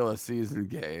a regular season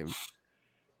game.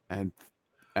 And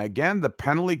again, the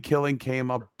penalty killing came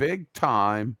up big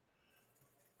time.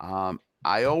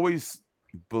 I always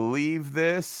believe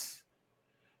this,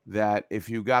 that if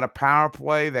you got a power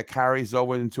play that carries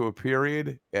over into a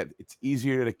period, it's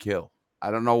easier to kill.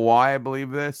 I don't know why I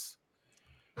believe this.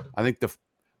 I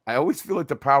always feel like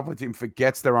the power play team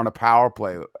forgets they're on a power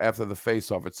play after the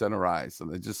faceoff at center ice. So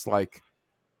they're just like,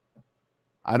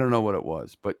 I don't know what it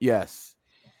was. But yes,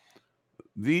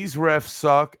 these refs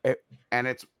suck.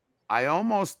 And I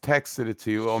almost texted it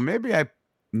to you. Or maybe I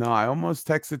almost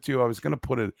texted to you. I was going to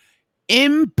put it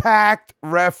impact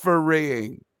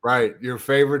refereeing. Right. Your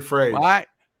favorite phrase.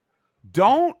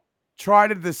 Don't try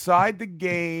to decide the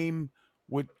game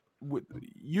with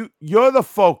you. You're the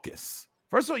focus.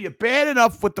 First of all, you're bad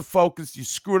enough with the focus. You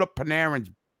screwed up Panarin's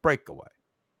breakaway.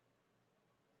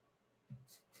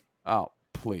 Oh,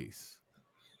 please.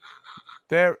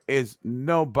 There is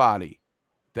nobody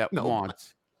that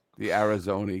wants the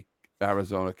Arizona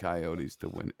Coyotes to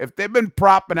win. If they've been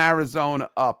propping Arizona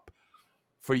up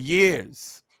for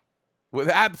years with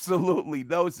absolutely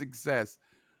no success,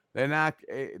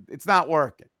 it's not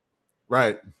working.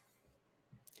 Right.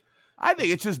 I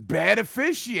think it's just bad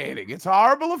officiating. It's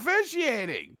horrible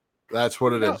officiating. That's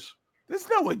what it is. There's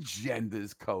no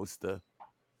agendas, Costa.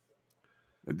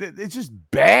 It's just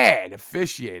bad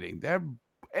officiating.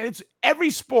 It's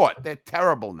every sport. They're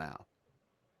terrible now.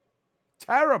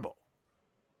 Terrible.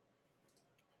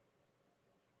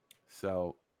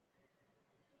 So,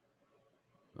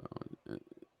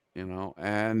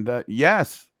 and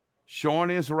yes,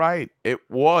 Sean is right. It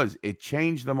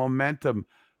changed the momentum.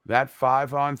 That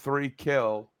 5-on-3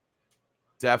 kill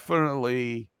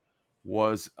definitely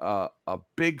was a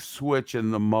big switch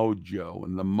in the mojo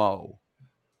and the mo.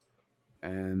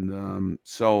 And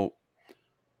so,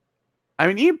 I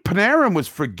mean, even Panarin was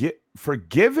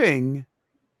forgiving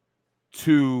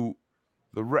to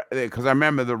the because I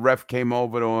remember the ref came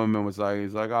over to him and was like,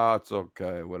 he's like, oh, it's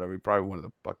okay, whatever. He probably wanted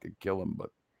to fucking kill him, but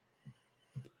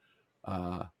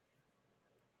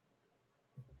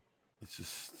it's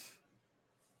just,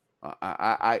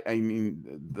 I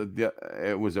mean,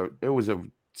 it was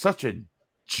such a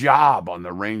job on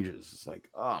the Rangers. It's like,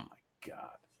 oh my god.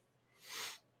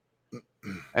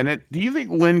 And do you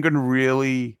think Lindgren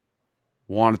really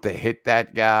wanted to hit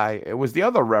that guy? It was the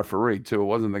other referee too. It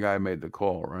wasn't the guy who made the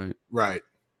call, right? Right.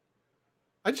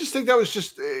 I just think that was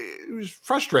just he was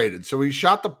frustrated. So he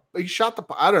shot the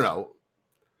I don't know.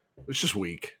 It's just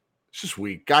weak. It's just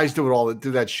weak. Guys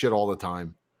do that shit all the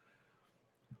time.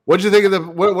 What'd you think of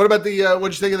what about the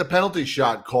what'd you think of the penalty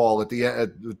shot call for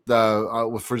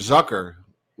Zucker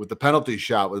with the penalty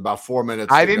shot with about 4 minutes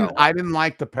to go? I didn't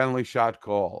like the penalty shot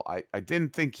call. I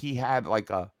didn't think he had like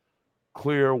a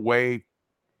clear way.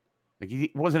 Like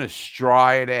he wasn't a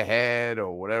stride ahead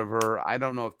or whatever. I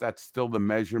don't know if that's still the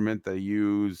measurement they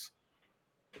use.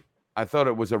 I thought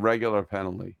it was a regular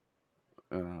penalty.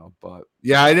 But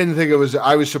yeah, I didn't think it was.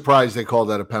 I was surprised they called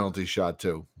that a penalty shot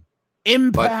too.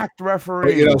 Impact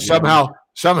referee. But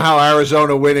somehow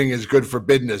Arizona winning is good for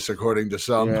business, according to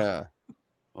some. Yeah.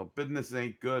 Well, business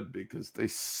ain't good because they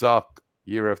suck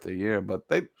year after year, but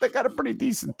they got a pretty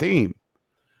decent team.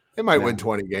 They might win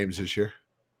 20 games this year.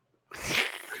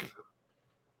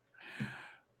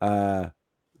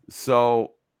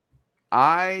 So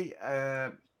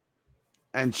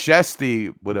and Chesty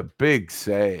with a big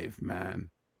save, man.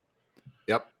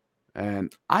 Yep.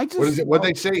 And I just what is it? What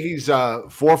they say he's 4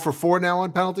 for 4 now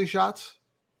on penalty shots?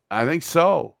 I think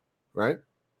so. Right.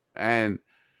 And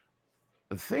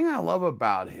the thing I love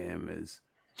about him is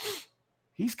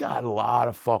he's got a lot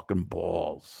of fucking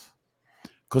balls.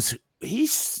 Because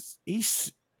he's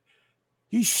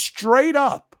straight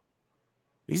up.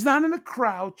 He's not in a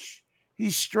crouch.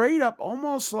 He's straight up,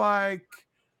 almost like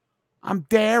I'm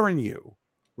daring you.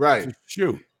 Right. To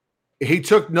shoot. He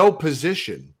took no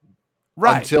position.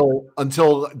 Right.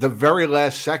 Until the very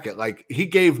last second. Like he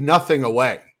gave nothing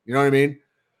away. You know what I mean?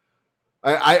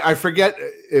 I forget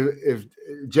if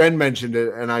Jen mentioned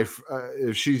it, and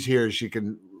if she's here, she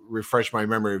can refresh my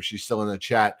memory if she's still in the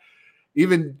chat.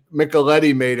 Even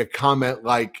Micheletti made a comment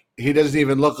like he doesn't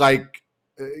even look like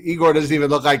Igor doesn't even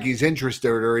look like he's interested,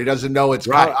 or he doesn't know it's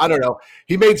right. I don't know.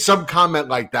 He made some comment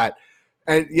like that,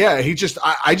 and yeah,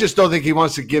 I just don't think he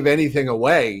wants to give anything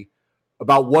away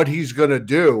about what he's going to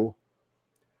do.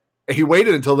 He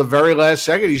waited until the very last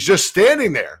second. He's just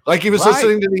standing there like he was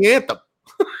listening to the anthem.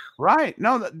 Right.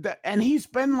 No, and he's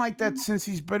been like that since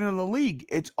he's been in the league.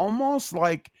 It's almost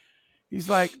like he's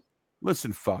like,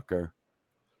 listen, fucker,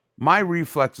 my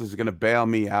reflexes are going to bail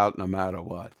me out no matter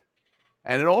what.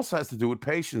 And it also has to do with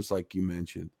patience, like you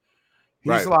mentioned.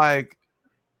 He's like,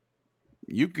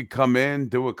 you could come in,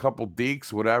 do a couple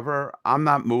dekes, whatever. I'm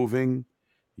not moving.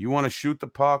 You want to shoot the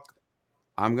puck?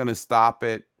 I'm going to stop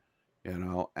it,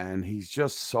 and he's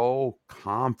just so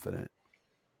confident.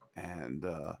 And,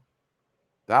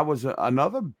 that was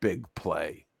another big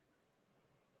play,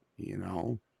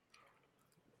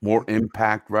 more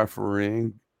impact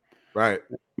refereeing. Right.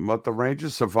 But the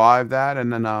Rangers survived that.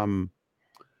 And then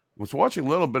was watching a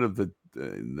little bit of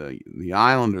the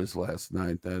Islanders last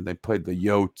night. They played the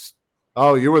Yotes.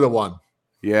 Oh, you were the one.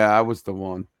 Yeah, I was the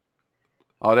one.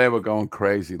 Oh, they were going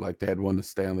crazy like they had won the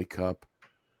Stanley Cup.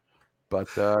 But,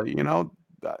 I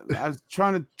was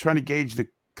trying to gauge the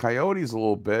Coyotes a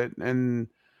little bit, and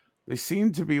they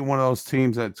seem to be one of those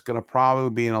teams that's going to probably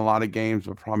be in a lot of games,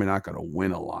 but probably not going to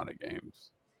win a lot of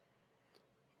games.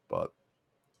 But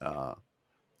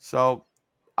so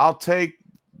I'll take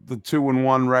the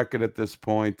 2-1 record at this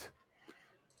point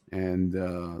and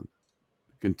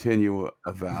continue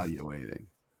evaluating.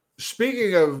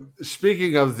 Speaking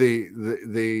of the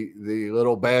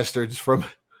little bastards from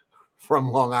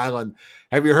Long Island,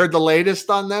 have you heard the latest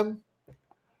on them?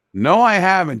 No, I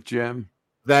haven't, Jim.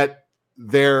 That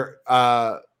they're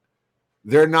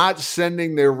not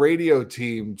sending their radio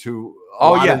team to a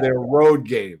lot of their road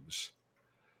games.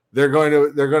 They're going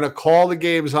to call the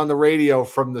games on the radio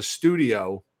from the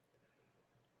studio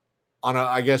on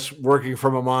I guess working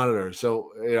from a monitor.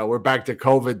 So, we're back to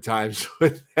COVID times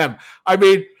with them. I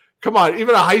mean, come on,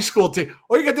 even a high school team.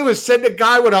 All you can do is send a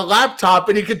guy with a laptop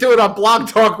and he can do it on Blog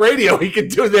Talk Radio. He can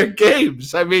do their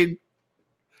games. I mean,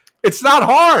 It's not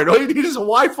hard. All you need is a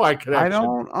Wi-Fi connection. I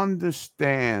don't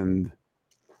understand.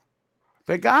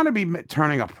 They got to be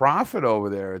turning a profit over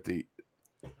there at the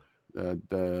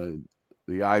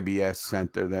IBS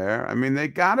center there. I mean, they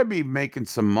got to be making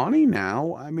some money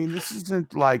now. I mean, this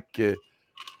isn't like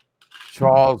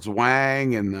Charles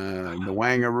Wang and the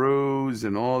Wangaroos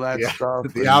and all that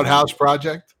stuff. The Outhouse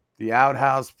Project. The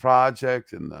Outhouse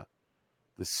Project and the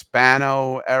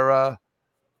Spano era.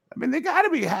 I mean, they got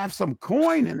to have some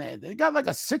coin in it. They got like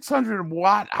a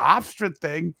 600-watt Hofstra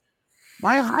thing.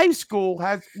 My high school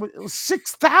has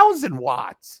 6,000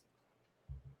 watts.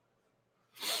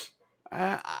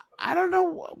 I don't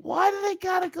know. Why do they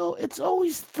got to go? It's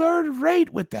always third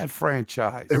rate with that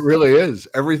franchise. It really is.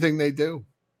 Everything they do.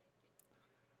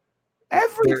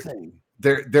 Everything.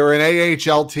 They're an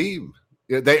AHL team.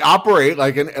 They operate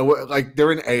like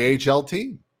they're an AHL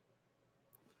team.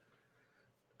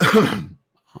 Oh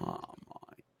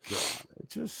my God.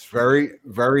 It's just very,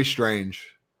 very strange.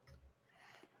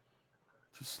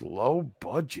 Just low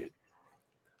budget.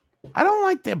 I don't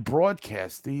like their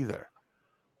broadcast either.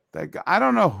 I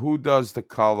don't know who does the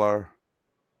color.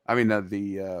 I mean,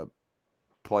 the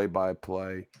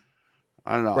play-by-play.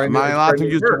 I don't know. Am I allowed to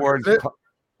use the word?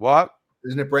 What?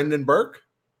 Isn't it Brendan Burke?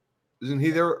 Isn't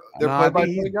he their No,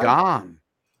 play-by-play guy? Gone.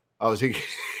 Oh, is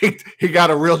he got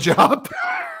a real job?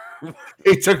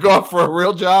 He took off for a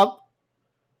real job?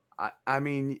 I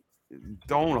mean,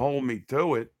 don't hold me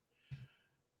to it.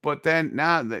 But then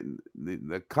now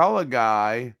the color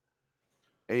guy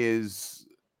is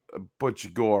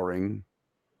Butch Goring,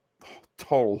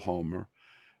 total homer.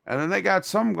 And then they got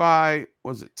some guy,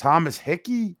 was it Thomas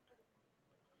Hickey?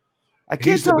 I can't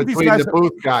He's tell if these guys the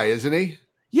booth guy, isn't he?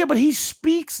 Yeah, but he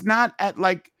speaks not at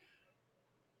like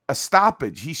a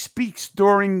stoppage. He speaks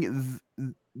during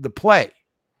the play.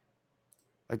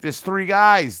 Like there's three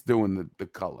guys doing the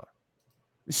color.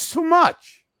 It's too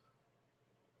much.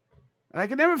 And I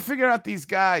can never figure out these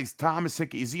guys. Thomas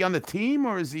Hickey, is he on the team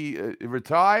or is he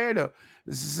retired? Or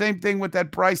it's the same thing with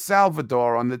that Bryce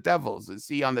Salvador on the Devils. Is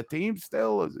he on the team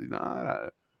still? Is he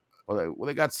not? Well,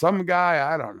 they got some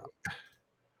guy. I don't know.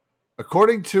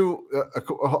 According to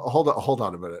hold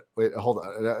on a minute. Wait, hold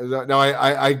on. No,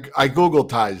 I Google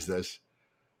ties this.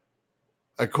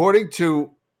 According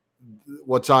to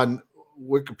what's on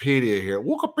Wikipedia here.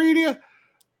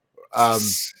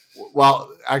 Well,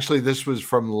 actually, this was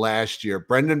from last year.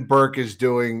 Brendan Burke was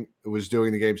doing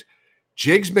the games.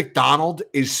 Jiggs McDonald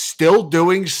is still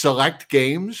doing select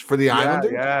games for the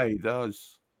Islanders. Yeah, he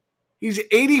does. He's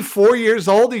 84 years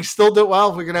old. He's still doing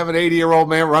well. If we can have an 80-year-old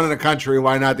man running the country,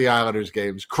 why not the Islanders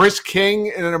games? Chris King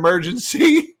in an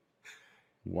emergency.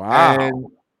 Wow. And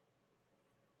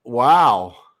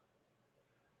wow.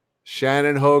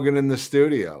 Shannon Hogan in the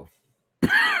studio.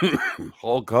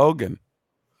 Hulk Hogan.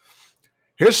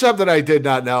 Here's something I did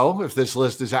not know. If this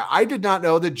list is out, I did not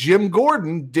know that Jim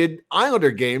Gordon did Islander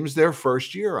games their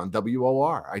first year on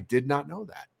WOR. I did not know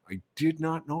that.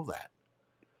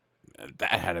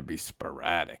 That had to be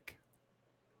sporadic.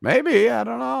 Maybe. I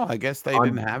don't know. I guess they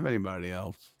didn't have anybody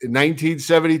else. In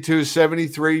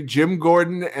 1972-73, Jim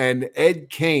Gordon and Ed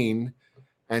Kane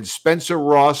and Spencer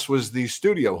Ross was the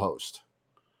studio host.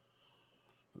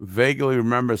 Vaguely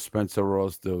remember Spencer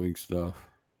Ross doing stuff.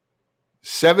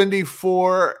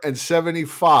 74 and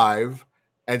 75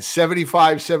 and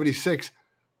 75, 76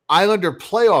 Islander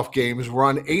playoff games were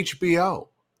on HBO.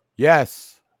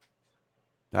 Yes.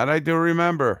 That I do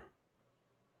remember.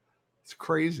 It's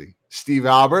crazy. Steve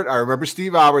Albert. I remember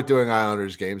Steve Albert doing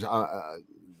Islanders games.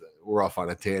 We're off on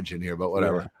a tangent here, but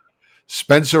whatever. Yeah.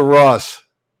 Spencer Ross.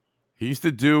 He used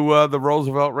to do the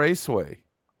Roosevelt Raceway.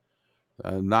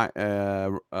 Him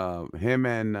and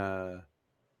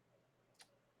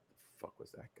fuck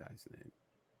was that guy's name?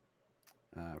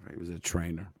 He was a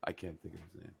trainer. I can't think of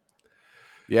his name.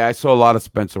 Yeah, I saw a lot of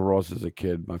Spencer Ross as a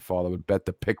kid. My father would bet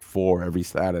the pick 4 every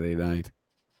Saturday night.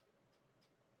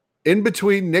 In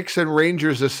between Knicks and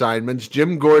Rangers assignments,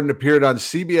 Jim Gordon appeared on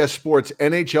CBS Sports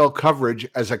NHL coverage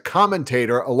as a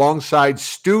commentator alongside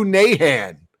Stu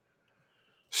Nahan.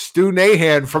 Stu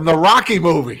Nahan from the Rocky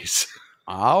movies.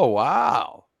 Oh,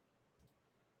 wow.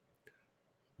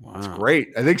 That's great.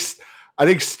 I think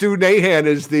Stu Nahan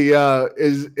is the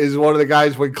is one of the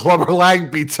guys when Clubber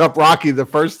Lang beats up Rocky the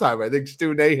first time. I think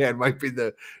Stu Nahan might be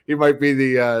the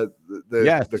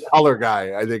color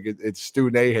guy. I think it's Stu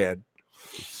Nahan.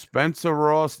 Spencer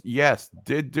Ross, yes,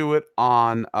 did do it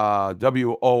on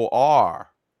WOR.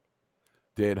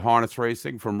 Did harness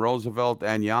racing from Roosevelt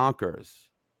and Yonkers,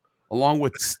 along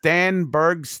with Stan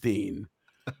Bergstein,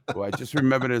 who I just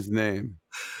remembered his name.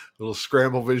 Little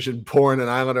scramble vision porn and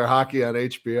Islander hockey on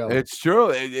HBO. It's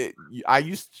true. I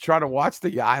used to try to watch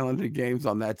the Islander games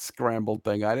on that scrambled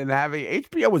thing. I didn't have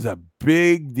HBO was a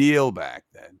big deal back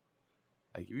then.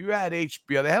 Like if you had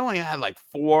HBO, they only had like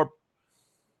four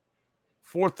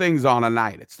things on a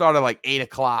night. It started like 8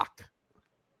 o'clock.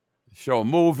 Show a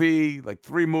movie, like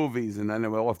 3 movies, and then they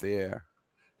went off the air.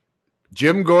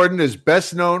 Jim Gordon is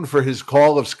best known for his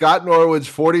call of Scott Norwood's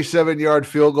 47-yard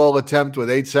field goal attempt with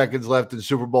 8 seconds left in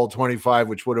Super Bowl 25,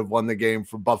 which would have won the game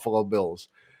for Buffalo Bills.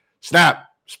 Snap,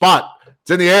 spot,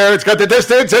 it's in the air, it's got the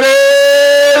distance, it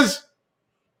is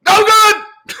no good.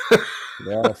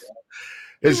 Yes.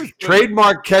 His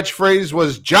trademark catchphrase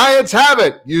was "Giants have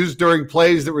it," used during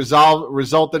plays that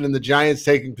resulted in the Giants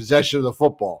taking possession of the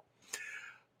football.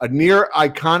 A near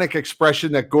iconic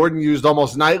expression that Gordon used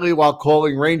almost nightly while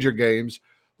calling Ranger games.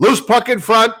 Loose puck in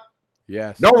front.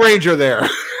 Yes. No Ranger there.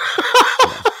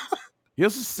 He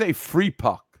also say free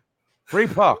puck. Free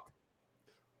puck.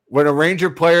 When a Ranger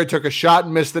player took a shot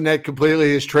and missed the net completely,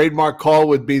 his trademark call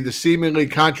would be the seemingly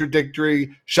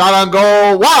contradictory shot on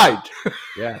goal wide.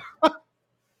 Yeah.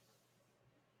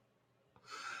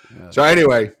 So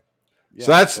anyway,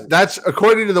 Yeah. so that's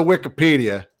according to the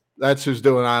Wikipedia, that's who's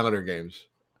doing Islander games.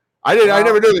 I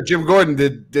never knew that Jim Gordon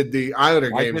did the Islander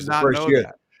games the first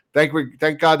year. That.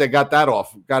 Thank God they got him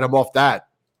off that.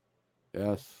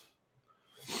 Yes.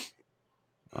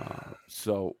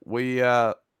 So we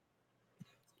so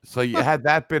you had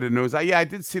that bit of news. I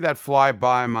did see that fly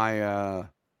by my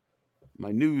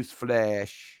my news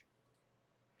flash.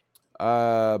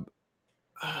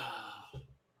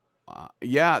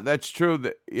 Yeah, that's true.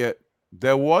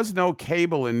 There was no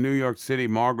cable in New York City.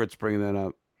 Margaret's bringing that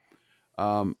up.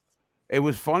 It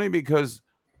was funny because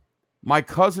my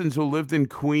cousins who lived in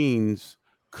Queens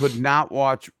could not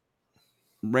watch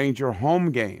Ranger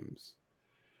home games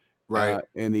Right.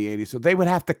 in the 80s. So they would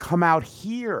have to come out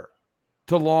here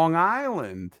to Long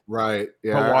Island Right. to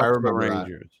Yeah, watch I remember the that.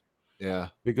 Rangers. Yeah.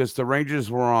 Because the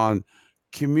Rangers were on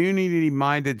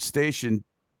community-minded station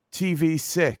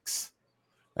TV6.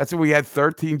 That's when we had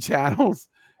 13 channels.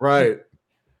 Right.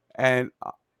 And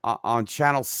on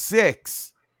channel 6,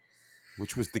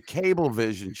 which was the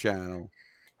Cablevision channel,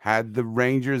 had the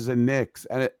Rangers and Knicks.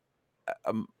 And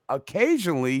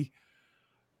occasionally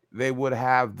they would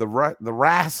have the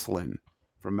wrestling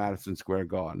from Madison Square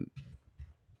Garden.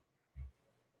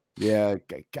 Yeah,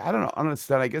 I don't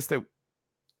understand. I guess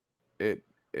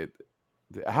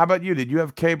how about you? Did you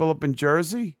have cable up in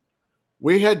Jersey?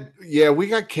 We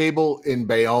got cable in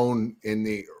Bayonne in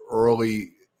the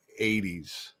early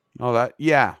 80s. Oh,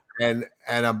 yeah. And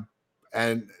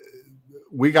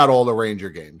we got all the Ranger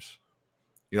games.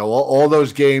 You know, all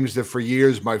those games that for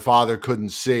years my father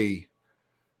couldn't see,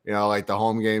 you know, like the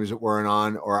home games that weren't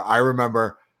on. Or I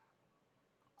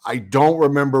don't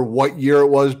remember what year it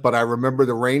was, but I remember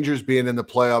the Rangers being in the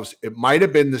playoffs. It might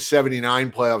have been the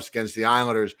 79 playoffs against the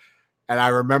Islanders. And I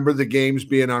remember the games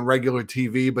being on regular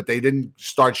TV, but they didn't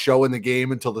start showing the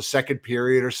game until the second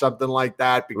period or something like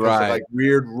that because of like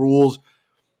weird rules.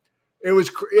 It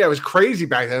was crazy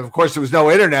back then. Of course, there was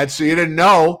no internet, so you didn't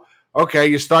know. Okay,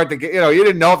 you start the game. You know, you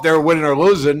didn't know if they were winning or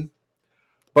losing.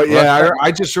 But yeah,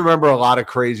 I just remember a lot of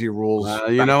crazy rules.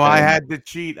 You know, I had to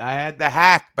cheat. I had the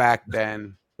hack back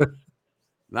then.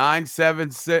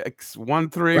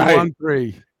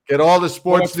 976-1313. Get all the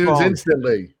sports news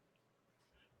instantly.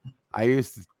 I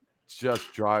used to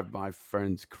just drive my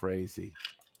friends crazy.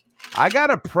 I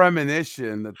got a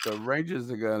premonition that the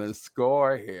Rangers are going to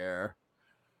score here.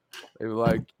 They were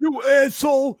like, "You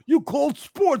asshole, you called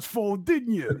sports phone,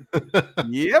 didn't you?"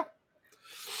 Yep.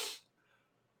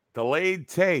 Delayed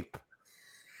tape.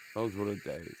 Those were the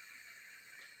days.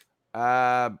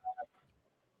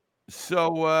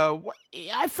 So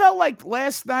I felt like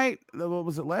last night, what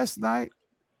was it, last night?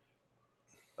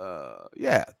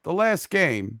 Yeah, the last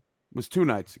game was 2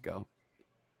 nights ago.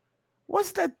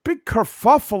 Was that big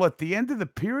kerfuffle at the end of the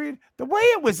period? The way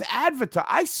it was advertised,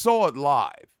 I saw it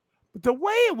live, but the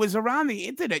way it was around the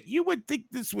internet, you would think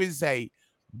this was a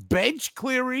bench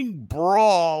clearing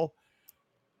brawl.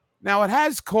 Now, it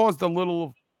has caused a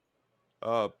little,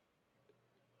 I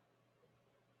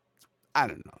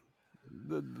don't know.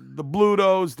 The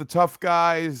Blutos, the tough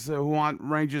guys who want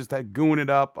Rangers to goon it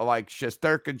up, are like,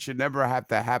 Shesterkin should never have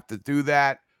to do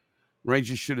that.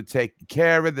 Rangers should have taken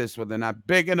care of this. Well, they're not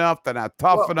big enough. They're not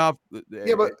tough enough.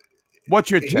 Yeah, but what's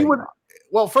your take?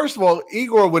 Well, first of all,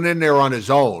 Igor went in there on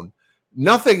his own.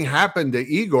 Nothing happened to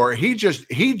Igor. He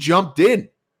jumped in.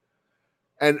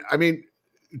 And I mean,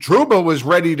 Trouba was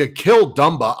ready to kill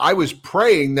Dumba. I was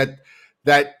praying that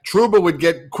that Trouba would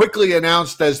get quickly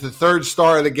announced as the third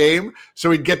star of the game, so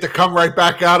he'd get to come right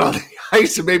back out on the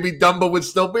ice, and maybe Dumba would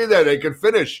still be there. They could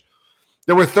finish.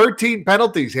 There were 13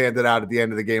 penalties handed out at the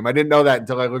end of the game. I didn't know that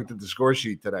until I looked at the score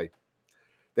sheet today.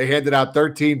 They handed out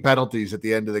 13 penalties at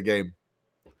the end of the game.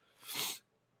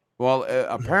 Well,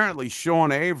 apparently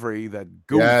Sean Avery, that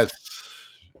goof. Yes.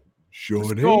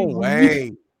 Sean No Avery.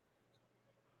 way.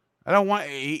 I don't want.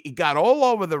 He got all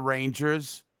over the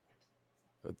Rangers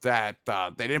that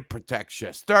they didn't protect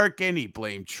Shesterkin. He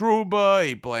blamed Trouba.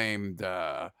 He blamed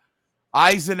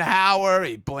Eisenhower.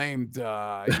 He blamed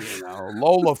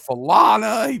Lola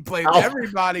Falana. He blamed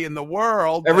everybody in the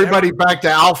world. Everybody back to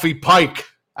Alfie Pike.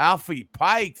 Alfie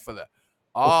Pike for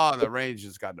the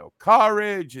Rangers got no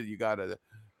courage. And you got to.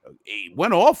 He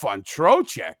went off on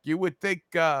Trocheck. You would think.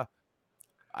 I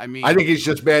think he's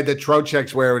just mad that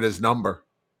Trocheck's wearing his number.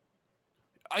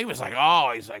 He was like,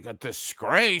 he's like a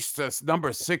disgrace. That's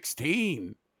number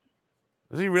 16.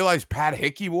 Doesn't he realize Pat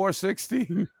Hickey wore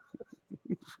 16?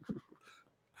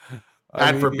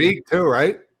 For Beak too,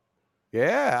 right?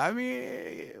 Yeah,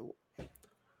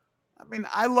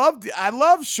 I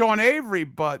love Sean Avery,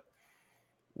 but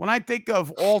when I think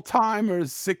of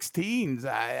all-timers 16s,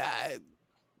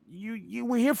 you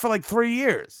were here for like 3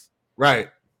 years. Right.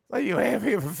 Like you have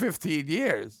here for 15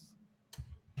 years.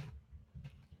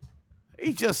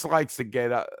 He just likes to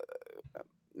get up,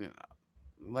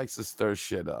 likes to stir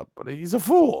shit up, but he's a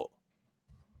fool.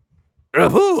 A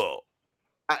fool.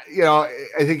 I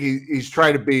think he's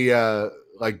trying to be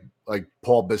like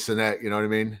Paul Bissonnette. You know what I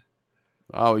mean?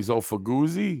 Oh, he's all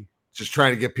Faguzzi? Just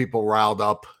trying to get people riled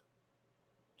up.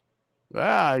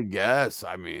 Yeah, I guess.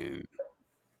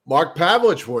 Mark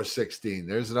Pavlich wore 16.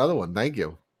 There's another one. Thank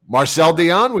you. Marcel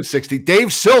Dion was 60.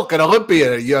 Dave Silk, an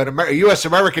Olympian, a U.S.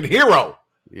 American hero.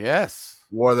 Yes.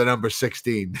 Wore the number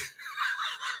 16.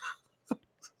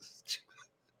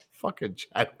 Fucking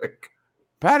Chadwick.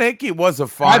 Pat Hickey was a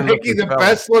fine. Pat Hickey, the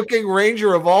best-looking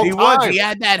Ranger of all time. He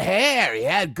had that hair. He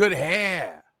had good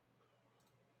hair.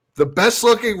 The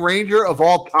best-looking Ranger of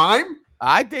all time?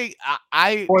 I think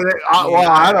I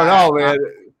don't know, man.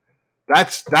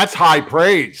 That's high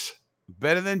praise.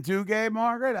 Better than Duguay,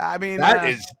 Margaret? That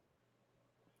is.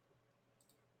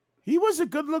 He was a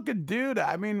good-looking dude.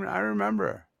 I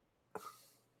remember.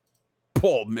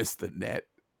 Paul missed the net.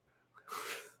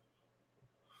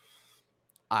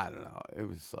 I don't know. It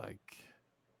was like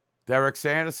Derek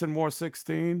Sanderson wore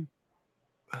 16.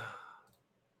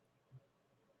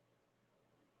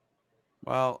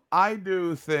 Well, I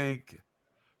do think.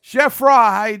 Chef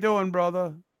Ra, how you doing,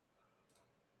 brother?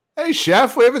 Hey,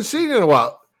 Chef, we haven't seen you in a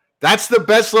while. That's the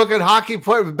best-looking hockey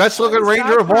player, best-looking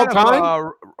Ranger of all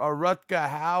time? Rutger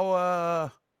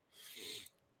Hauer.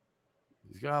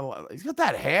 He's got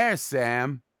that hair,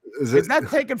 Sam. Is that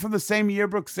taken from the same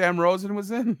yearbook Sam Rosen was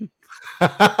in?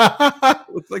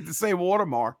 Looks like the same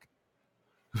watermark.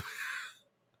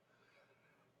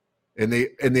 In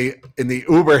the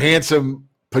uber handsome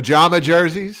pajama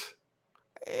jerseys.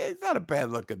 He's not a bad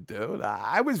looking dude.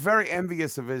 I was very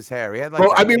envious of his hair. He had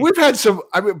we've had some.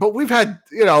 We've had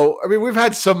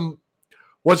some.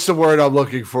 What's the word I'm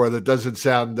looking for that doesn't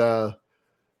sound?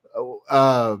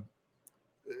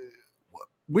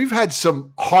 We've had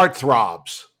some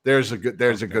heartthrobs. There's a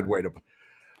good way to.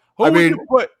 Who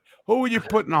would you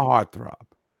put in a heartthrob?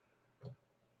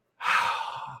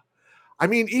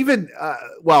 Obviously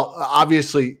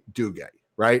Duguay,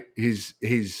 right? He's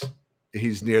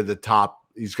near the top.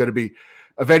 He's going to be,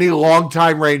 of any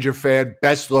longtime Ranger fan,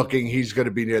 best looking. He's going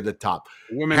to be near the top.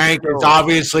 Hank is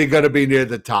obviously going to be near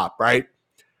the top, right?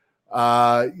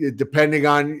 Depending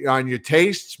on your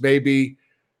tastes, maybe.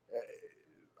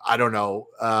 I don't know.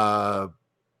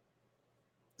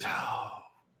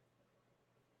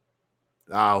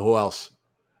 Who else?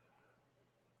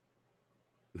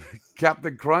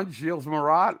 Captain Crunch, Shields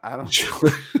Marat. I don't know.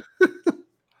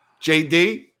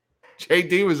 JD.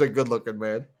 JD was a good-looking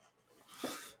man.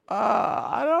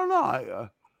 I don't know.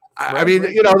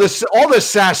 All the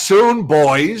Sassoon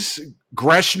boys,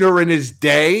 Greshner in his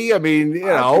day. Yeah,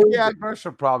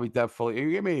 Greshner probably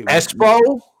definitely.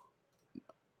 Espo.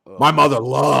 My mother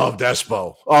loved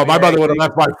Espo. Oh, my mother would have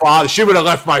left my father. She would have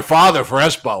left my father for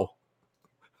Espo.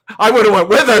 I would have went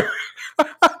with her.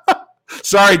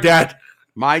 Sorry, Dad.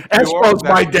 Mike Espo's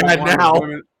my dad now.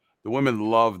 The women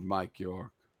loved Mike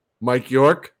York. Mike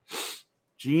York?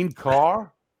 Gene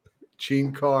Carr?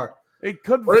 Gene Carr.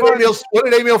 What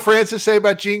did Emil Francis say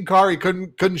about Gene Carr? He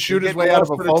couldn't shoot his way out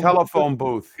of a telephone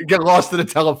booth. He'd get lost in a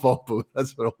telephone booth.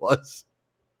 That's what it was.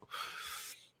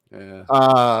 Yeah.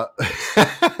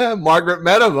 Margaret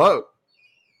met him. Oh.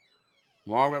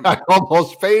 Margaret. I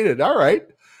almost faded. All right.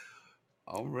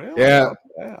 Oh, really? Yeah.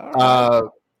 Okay, all right.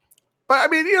 But I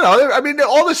mean,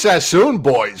 all the Sassoon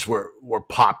boys were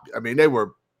pop. I mean, they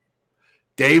were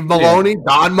Dave Maloney,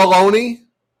 Don Maloney.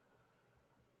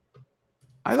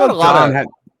 I thought Don had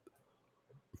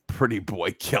pretty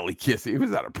boy Kelly Kiss. He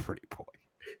was not a pretty boy.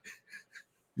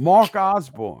 Mark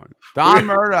Osborne, Don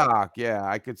Murdoch. Yeah,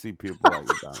 I could see people like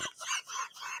Don.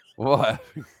 What?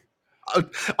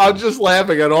 I'm just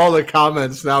laughing at all the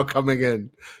comments now coming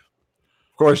in.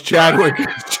 Of course, Chadwick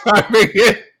is chiming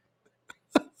in.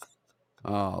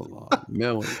 Oh, Lord.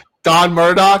 Millie. Don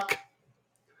Murdoch.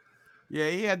 Yeah,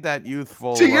 he had that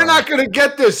youthful. See, you're not going to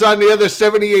get this on the other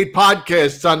 78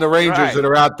 podcasts on the Rangers that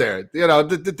are out there. You know,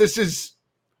 this is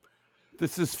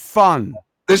fun.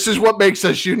 This is what makes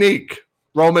us unique.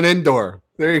 Roman Indoor.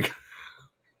 There you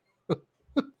go.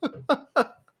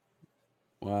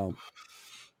 Wow.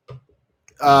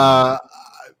 I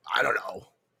don't know.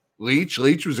 Leach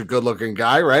was a good-looking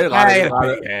guy, right? He had a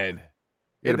big head.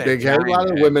 He had a big head. A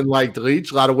lot of women liked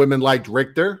Leach. A lot of women liked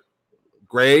Richter,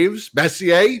 Graves,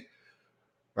 Messier.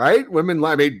 Right? Women,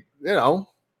 I mean, you know.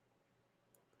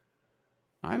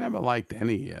 I never liked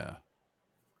any.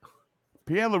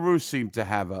 Pierre LaRue seemed to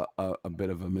have a bit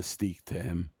of a mystique to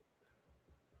him.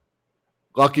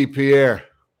 Lucky Pierre.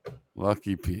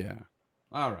 Lucky Pierre.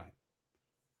 All right.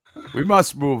 We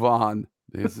must move on.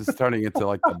 This is turning into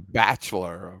like the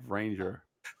Bachelor of Ranger.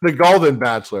 The Golden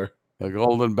Bachelor. The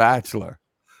Golden Bachelor.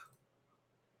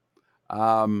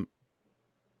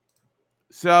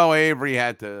 So Avery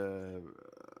had to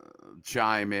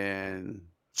chime in,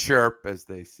 chirp, as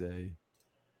they say.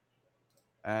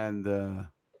 And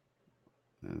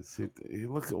let's see, he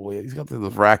looks away. He's got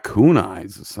those raccoon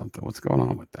eyes or something. What's going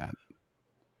on with that?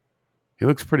 He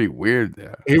looks pretty weird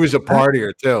there. He was a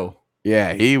partier too.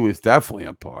 Yeah, he was definitely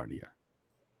a partier.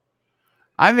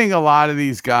 I think a lot of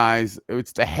these guys,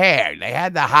 it's the hair. They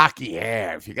had the hockey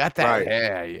hair. If you got that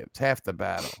hair, it's half the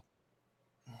battle.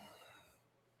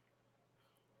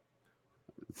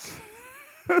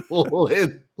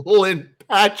 Lynn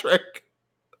Patrick.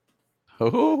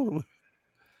 Oh.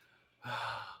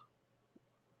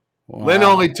 Wow. Lynn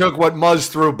only took what Muzz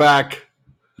threw back.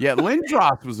 Yeah,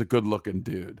 Lindros was a good-looking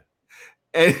dude.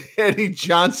 And Eddie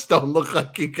Johnstone looked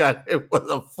like he got hit with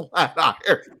a flat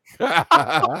iron.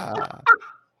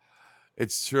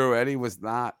 It's true. Eddie was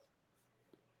not.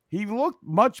 He looked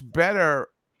much better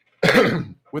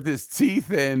with his teeth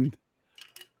in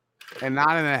and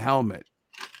not in a helmet.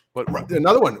 But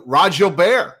another one, Rod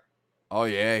Gilbert. Oh,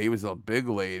 yeah. He was a big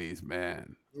ladies,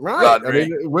 man. Right. I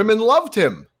mean, women loved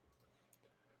him.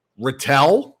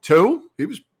 Rattel, too. He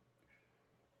was,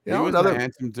 another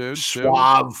handsome dude,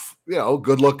 suave,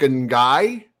 good-looking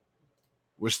guy.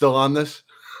 We're still on this.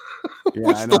 Yeah,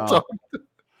 I know.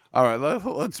 All right,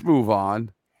 let's move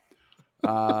on.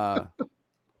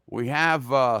 We have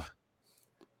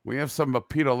some of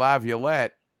Peter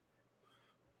Laviolette.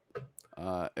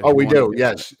 We do.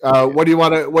 Yes. What do you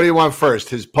want first?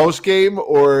 His post game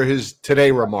or his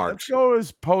today remarks? Let's go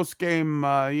his post game.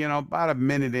 About a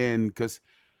minute in, because.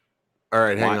 All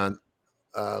right, hang on.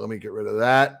 Let me get rid of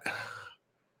that.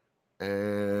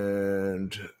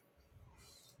 And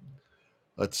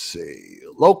let's see.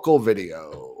 Local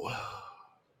video.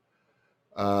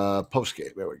 Post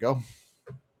game. There we go.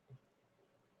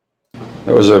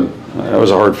 That was a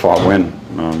hard fought win.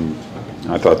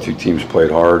 I thought two teams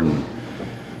played hard, and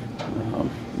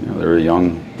they're a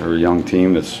young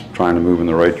team that's trying to move in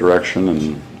the right direction.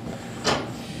 And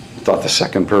I thought the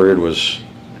second period was,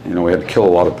 we had to kill a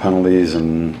lot of penalties,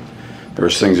 and there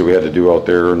was things that we had to do out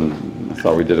there, and I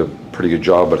thought we did a pretty good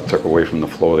job, but it took away from the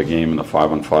flow of the game in the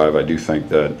 5-on-5. I do think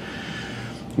that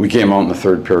we came out in the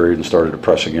third period and started to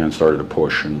press again, started to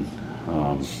push, and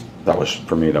that was,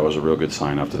 for me, that was a real good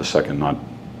sign after the second, not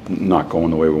going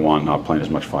the way we want, not playing as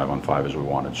much 5-on-5 as we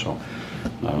wanted. So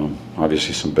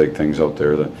obviously some big things out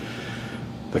there.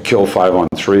 The kill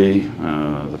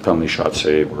 5-on-3, the penalty shot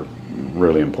save were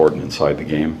really important inside the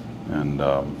game, and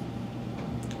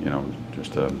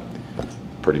just it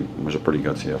was a pretty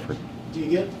gutsy effort. Do you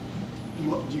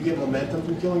get momentum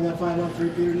from killing that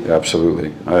 5-on-3 period? Yeah,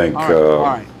 absolutely. I think. All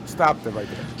right. Stop there right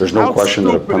there. There's no question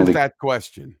that a penalty. Is that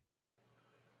question?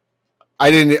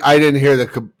 I didn't hear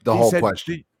the whole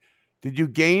question. Did you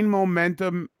gain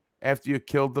momentum after you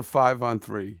killed the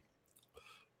 5-on-3?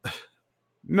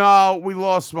 No, we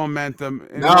lost momentum.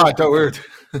 No, I thought we were.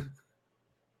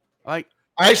 I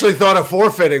actually thought of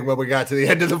forfeiting when we got to the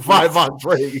end of the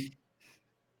 5-on-3.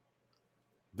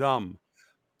 Dumb.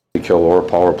 Kill or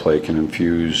power play can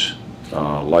infuse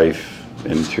life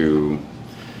into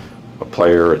a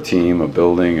player, a team, a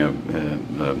building,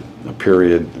 a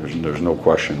period. There's no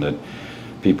question that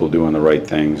people doing the right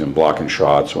things and blocking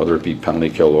shots, whether it be penalty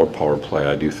kill or power play,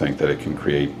 I do think that it can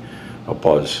create a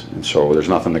buzz. And so there's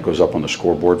nothing that goes up on the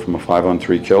scoreboard from a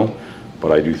 5-on-3 kill,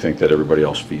 but I do think that everybody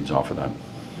else feeds off of that.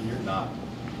 You're not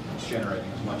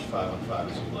generating as much 5-on-5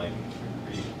 as you'd like.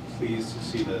 Are you pleased to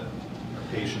see the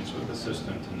patience with the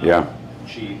system to not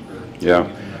cheat or yeah.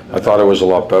 anything like that? I thought it was a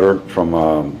lot better from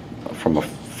a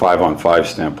 5-on-5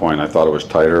 standpoint. I thought it was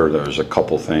tighter. There was a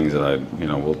couple things that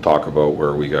we'll talk about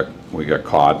where we got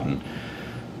caught, and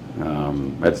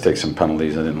I had to take some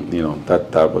penalties. I didn't,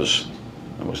 that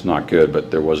was not good. But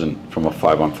there wasn't, from a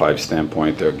 5-on-5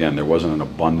 standpoint, there wasn't an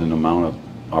abundant amount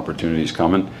of opportunities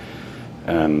coming,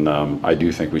 and I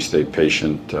do think we stayed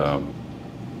patient.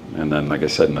 And then, like I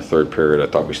said, in the third period,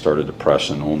 I thought we started to press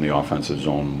and own the offensive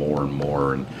zone more and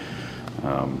more, and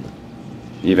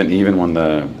even when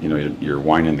you're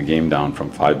winding the game down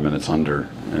from 5 minutes under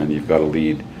and you've got a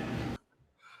lead.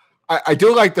 I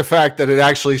do like the fact that it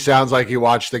actually sounds like you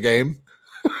watched the game.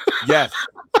 Yes.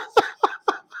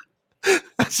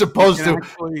 as opposed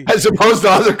to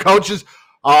other coaches.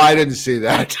 Oh, I didn't see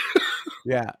that.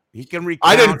 Yeah, he can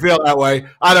recount. I didn't feel that way.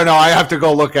 I don't know. I have to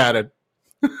go look at it.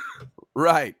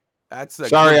 Right. That's a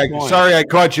sorry. good point. I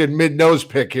caught you in mid nose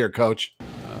pick here, Coach.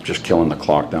 Just killing the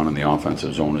clock down in the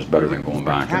offensive zone is better than going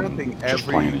back and just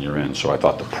playing in your end. So I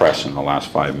thought the press in the last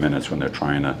 5 minutes when they're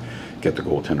trying to get the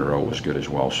goaltender out was good as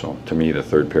well. So to me, the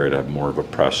third period had more of a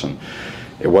press, and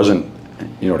it wasn't,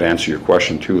 to answer your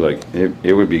question too, like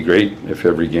it would be great if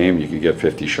every game you could get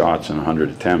 50 shots and 100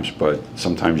 attempts, but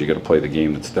sometimes you got to play the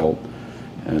game that's dealt.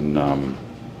 And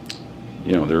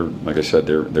they're, like I said,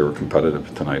 they were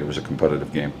competitive tonight. It was a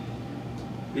competitive game.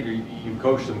 Peter, you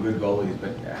coached some good goalies,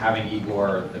 but having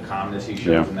Igor, the calmness he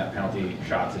shows in that penalty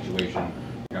shot situation,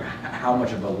 how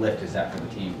much of a lift is that for the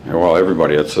team? Yeah, well,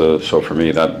 everybody. So for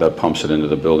me, that pumps it into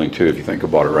the building too. If you think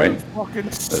about it, right?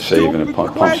 The save, and it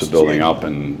pumps the building up,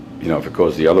 and if it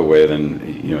goes the other way, then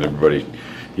everybody,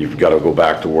 you've got to go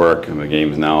back to work, and the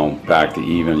game's now back to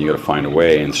even. You got to find a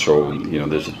way, and so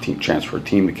there's a chance for a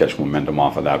team to catch momentum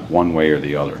off of that one way or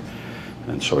the other,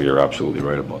 and so you're absolutely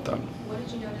right about that.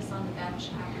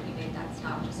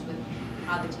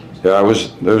 Yeah,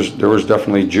 there was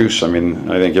definitely juice. I mean,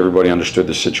 I think everybody understood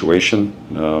the situation.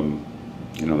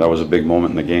 That was a big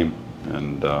moment in the game,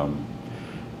 and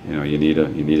you need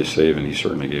a save, and he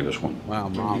certainly gave us one. Wow,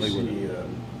 Molly. Did you see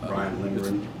Brian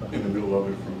lingering in the middle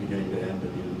of it from beginning to end,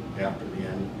 and even after the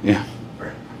end? Yeah.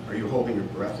 Are you holding your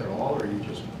breath at all, or you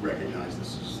just recognize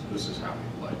this is how he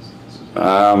plays?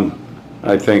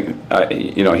 I think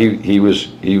he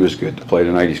was good to play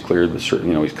tonight. He's cleared, but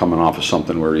certainly he's coming off of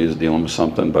something where he is dealing with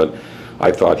something. But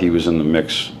I thought he was in the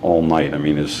mix all night. I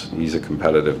mean, he's a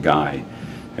competitive guy,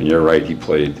 and you're right. He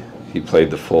played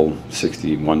the full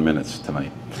 61 minutes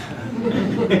tonight.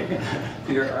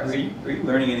 Peter, are you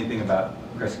learning anything about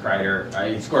Chris Kreider?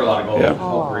 He scored a lot of goals his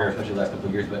whole career, especially the last couple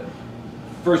of years. But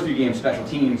first few games, special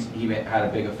teams, he had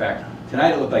a big effect.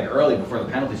 Tonight it looked like early before the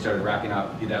penalty started racking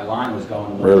up, that line was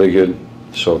going a little really good.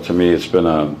 So to me, it's been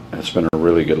a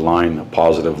really good line, a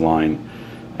positive line.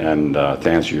 And to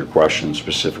answer your question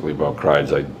specifically about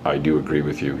Kreider, I do agree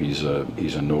with you. He's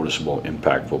a noticeable,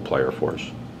 impactful player for us.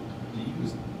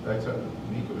 That's what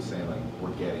Mika was saying, like,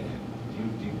 we're getting it.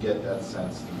 Do you get that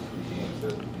sense through 3 games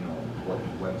that what we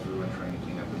went through in training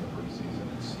camp in the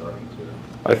preseason is starting to?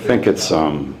 I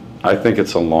think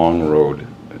it's a long road.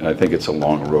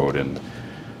 And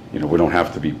we don't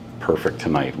have to be perfect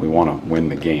tonight. We want to win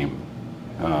the game.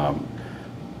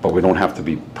 But we don't have to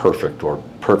be perfect or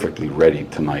perfectly ready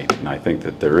tonight. And I think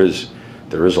that there is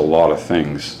a lot of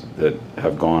things that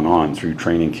have gone on through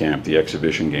training camp, the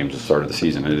exhibition games at the start of the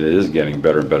season, and it is getting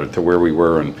better and better to where we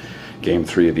were in game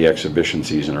 3 of the exhibition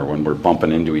season, or when we're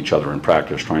bumping into each other in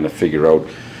practice, trying to figure out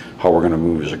how we're going to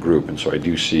move as a group. And so I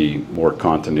do see more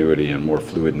continuity and more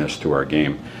fluidness to our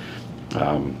game.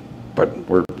 But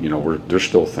there's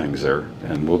still things there,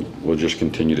 and we'll just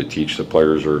continue to teach. The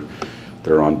players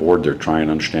they're on board, they're trying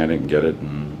to understand it and get it,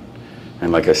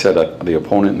 and like I said, the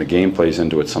opponent and the game plays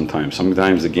into it sometimes.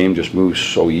 Sometimes the game just moves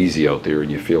so easy out there and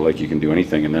you feel like you can do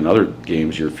anything, and then other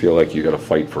games you feel like you got to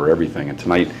fight for everything. And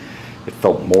tonight it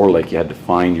felt more like you had to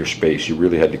find your space. You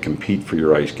really had to compete for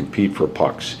your ice, compete for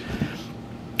pucks.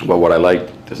 But what I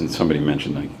liked, doesn't somebody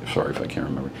mention, sorry if I can't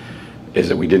remember, is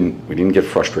that we didn't get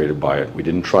frustrated by it. We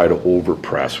didn't try to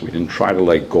overpress. We didn't try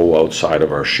to go outside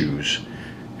of our shoes.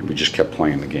 And we just kept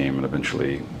playing the game, and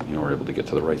eventually, we're able to get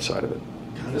to the right side of it.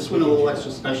 This win a little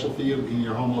extra special for you in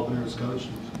your home opener as coach?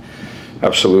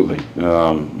 Absolutely.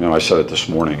 I said it this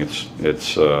morning. It's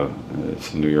the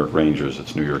New York Rangers.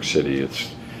 It's New York City. It's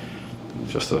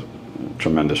just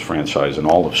tremendous franchise in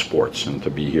all of sports, and to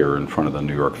be here in front of the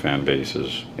New York fan base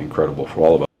is incredible for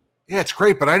all of us. Yeah, it's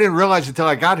great, but I didn't realize until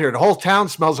I got here. The whole town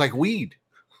smells like weed.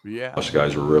 Yeah. Us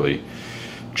guys are really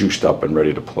juiced up and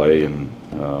ready to play, and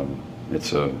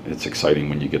it's exciting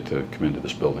when you get to come into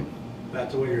this building. Back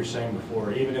to what you were saying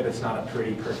before, even if it's not a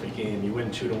pretty perfect game, you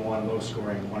win 2-1, low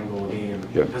scoring, 1-goal game.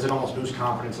 Yeah. Does it almost boost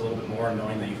confidence a little bit more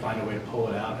knowing that you find a way to pull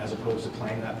it out as opposed to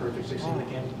playing that perfect 16-minute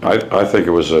game? I think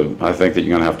I think that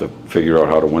you're going to have to figure out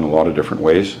how to win a lot of different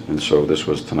ways, and so this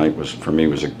was tonight was for me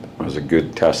was a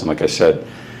good test. And like I said,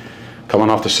 coming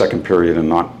off the second period and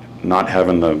not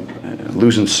having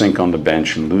losing sync on the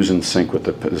bench and losing sync with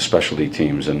the specialty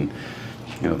teams and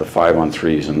the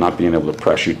 5-on-3s and not being able to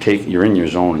press, you're in your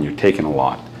zone and you're taking a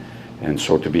lot, and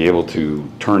so to be able to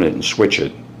turn it and switch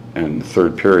it in the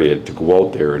third period, to go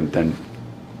out there and then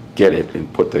get it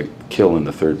and put the kill in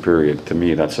the third period, to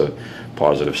me that's a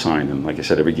positive sign. And like I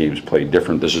said, every game's played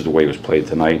different. This is the way it was played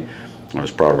tany. I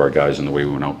was proud of our guys and the way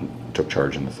we went out and took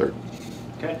charge in the third.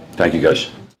 Okay. Thank you,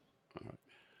 guys.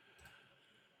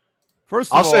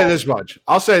 First, I'll say this much.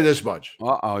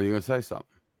 Uh-oh, you're gonna say something.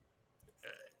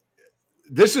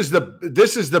 This is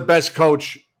the best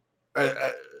coach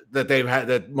that they've had,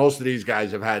 that most of these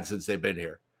guys have had since they've been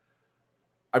here.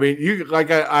 I mean,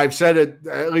 I've said it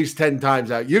at least 10 times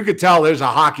now. You could tell there's a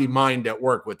hockey mind at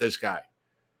work with this guy.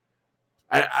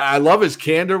 I love his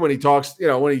candor when he talks.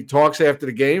 When he talks after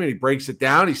the game and he breaks it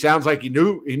down, he sounds like he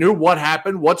knew what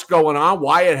happened, what's going on,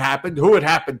 why it happened, who it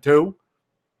happened to.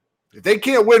 If they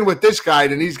can't win with this guy,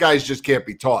 then these guys just can't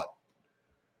be taught.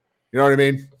 You know what I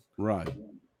mean? Right.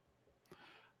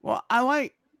 Well, I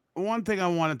like one thing I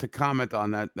wanted to comment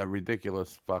on that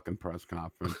ridiculous fucking press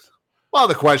conference. Well,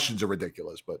 the questions are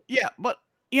ridiculous, but yeah, but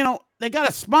they got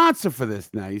a sponsor for this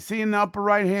now. You see in the upper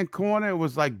right-hand corner, it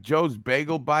was like Joe's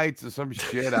Bagel Bites or some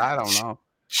shit. I don't know.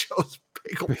 Joe's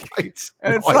Bagel Bites.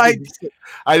 And it's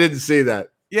I didn't see that.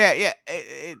 Yeah.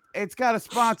 It's got a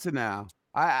sponsor now.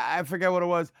 I forget what it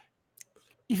was.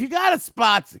 If you got a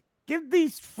sponsor, give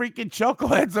these freaking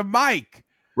chuckleheads a mic.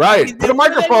 Right. I mean, put a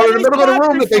microphone in the middle of the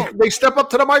room that they step up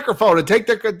to the microphone and take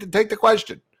the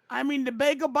question. I mean, the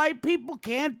Bagel Bite people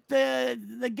can't. They're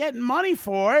getting money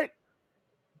for it.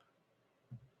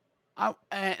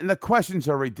 And the questions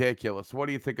are ridiculous. What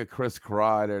do you think of Chris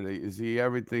Kreider? Is he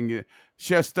everything?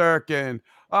 Shesterkin.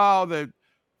 Oh, the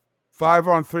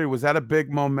 5-on-3. Was that a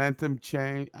big momentum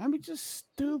change? I mean, just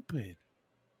stupid.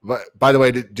 But by the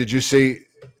way, did you see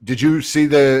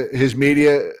his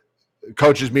media,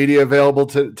 coach's media available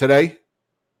today?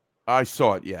 I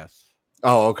saw it. Yes.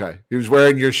 Oh, okay. He was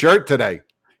wearing your shirt today.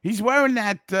 He's wearing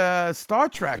that Star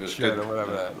Trek shirt or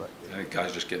whatever. The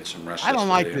guy's just getting some rest. I don't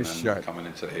like this shirt. Coming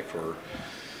in today for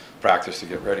practice to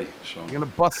get ready. So you're gonna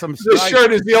bust some. This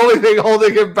shirt is the only thing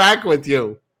holding him back with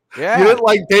you. Yeah. You didn't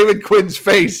like David Quinn's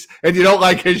face, and you don't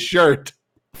like his shirt.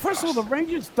 First of all, the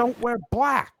Rangers don't wear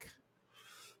black.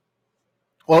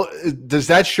 Well, does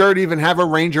that shirt even have a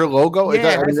Ranger logo?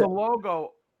 Yeah, it has a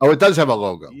logo. Oh, it does have a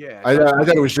logo. Yeah. I thought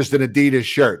it was just an Adidas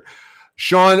shirt.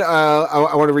 Sean,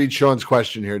 I want to read Sean's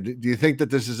question here. Do you think that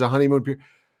this is a honeymoon period?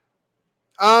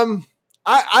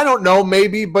 I don't know,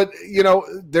 maybe, but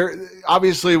there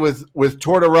obviously with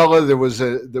Tortorella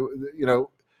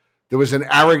there was an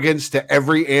arrogance to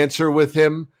every answer with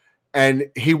him, and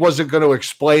he wasn't going to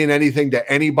explain anything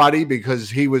to anybody because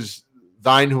he was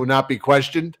thine who would not be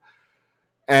questioned.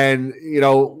 And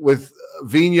with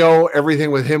Vigneault,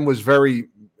 everything with him was very,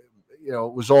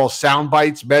 it was all sound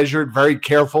bites, measured, very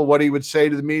careful what he would say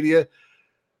to the media.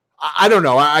 I don't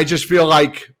know. I just feel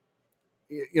like,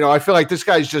 I feel like this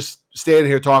guy's just standing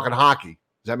here talking hockey.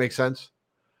 Does that make sense?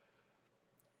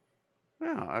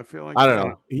 Yeah, I feel like I don't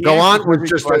know. Go on with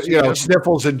just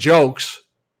sniffles and jokes.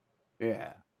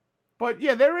 Yeah, but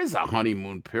yeah, there is a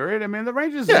honeymoon period. I mean, the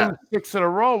Rangers lose 6 in a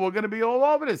row. We're going to be all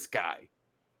over this guy,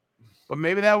 but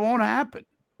maybe that won't happen.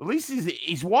 At least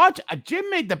he's watching. Jim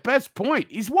made the best point.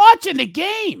 He's watching the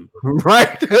game,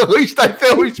 right? At least I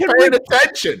feel he's paying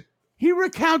attention. He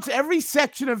recounts every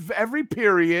section of every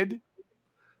period.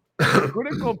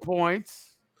 Critical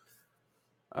points.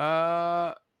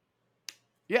 Yeah,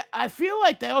 I feel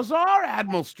like those are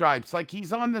Admiral stripes. Like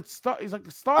he's on the star. He's like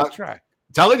the Star Trek.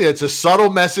 Telling you, it's a subtle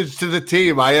message to the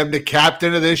team. I am the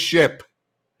captain of this ship.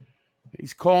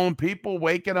 He's calling people,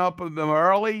 waking up them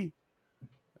early.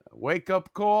 Wake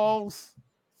up calls.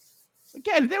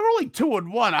 Again, they're only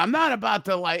 2-1. I'm not about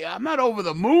to I'm not over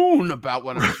the moon about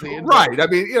what I'm seeing. Right. I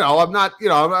mean, I'm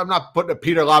not putting a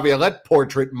Peter Laviolette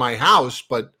portrait in my house,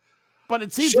 but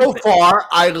it seems so far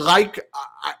I like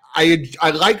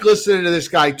listening to this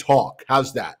guy talk.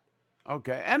 How's that?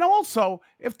 Okay. And also,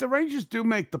 if the Rangers do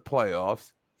make the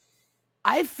playoffs,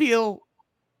 I feel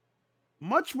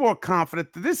much more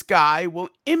confident that this guy will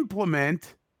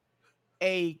implement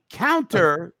a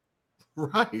counter.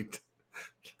 Right.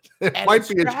 It and might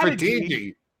be a strategy.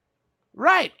 strategy.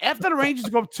 Right. After the Rangers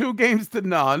go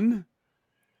 2-0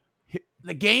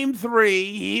 the game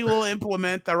 3, he will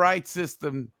implement the right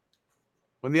system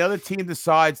when the other team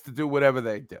decides to do whatever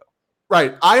they do.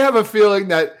 Right. I have a feeling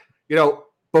that,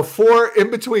 in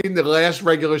between the last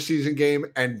regular season game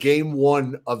and game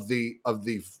 1 of the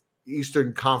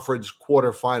Eastern Conference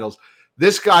quarterfinals,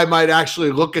 this guy might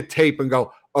actually look at tape and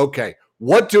go, okay,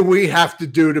 what do we have to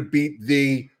do to beat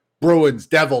the Bruins,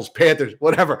 Devils, Panthers,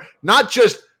 whatever? Not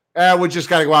just, we just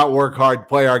got to go out and work hard,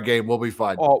 play our game. We'll be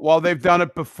fine. Oh, well, they've done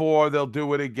it before. They'll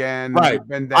do it again. Right.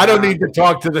 I don't need to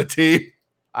talk to the team.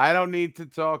 I don't need to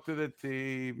talk to the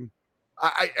team.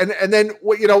 And then,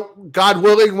 God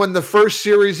willing, when the first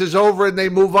series is over and they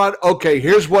move on, okay,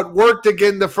 here's what worked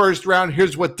again the first round,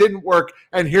 here's what didn't work,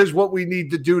 and here's what we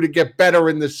need to do to get better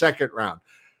in the second round.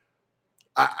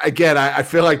 I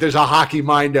feel like there's a hockey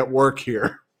mind at work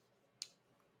here.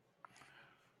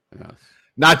 Yes.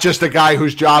 Not just a guy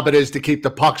whose job it is to keep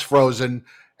the pucks frozen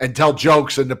and tell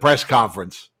jokes in the press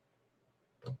conference.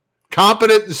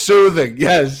 Competent and soothing,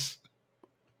 yes.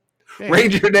 Yeah.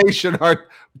 Ranger Nation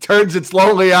turns its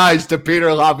lonely eyes to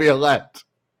Peter Laviolette.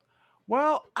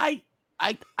 Well, I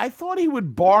thought he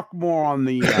would bark more on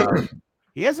the.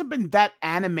 He hasn't been that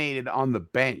animated on the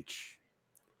bench.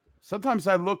 Sometimes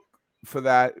I look for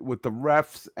that with the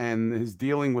refs and his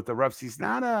dealing with the refs. He's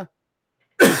not a.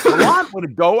 Gallant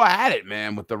would go at it,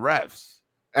 man, with the refs.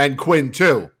 And Quinn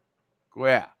too.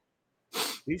 Yeah,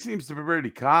 he seems to be really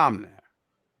calm there.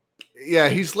 Yeah,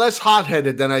 he's less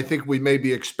hot-headed than I think we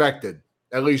maybe expected,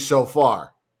 at least so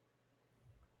far.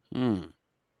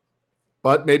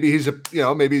 But maybe he's a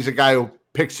guy who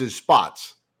picks his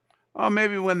spots. Oh,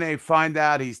 maybe when they find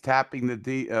out he's tapping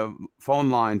the phone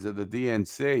lines of the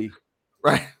DNC,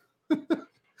 right?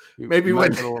 Maybe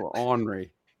when when a little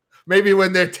ornery. Maybe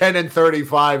when they're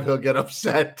 10-35, he'll get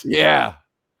upset. Yeah,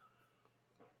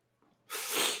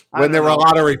 when they're a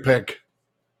lottery pick.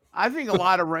 I think a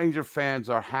lot of Ranger fans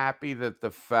are happy that the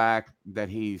fact that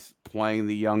he's playing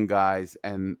the young guys,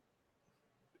 and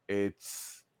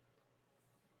it's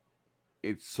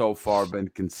so far been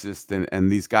consistent,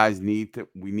 and these guys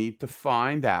we need to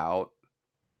find out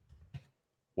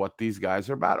what these guys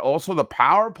are about. Also, the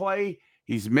power play,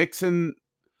 he's mixing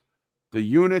the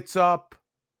units up.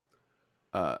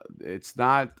 I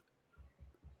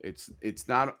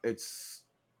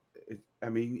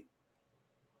mean,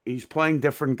 he's playing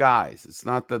different guys. It's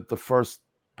not the first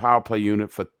power play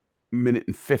unit for minute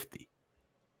and 50.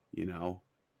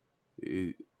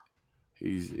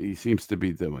 He seems to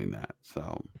be doing that.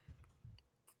 So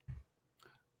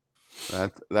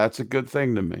that's a good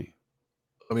thing to me.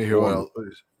 Let me hear what else.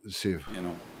 Let's see if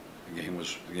the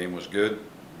game was good.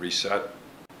 Reset,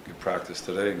 good practice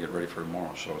today, and get ready for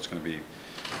tomorrow. So it's going to be a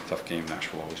tough game.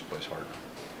 Nashville always plays hard.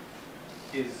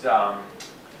 Is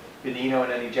Benino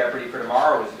in any jeopardy for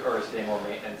tomorrow, or is it more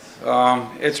maintenance?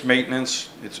 It's maintenance.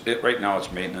 Right now.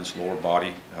 It's maintenance, lower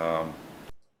body.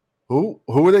 Who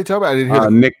were they talking about? I didn't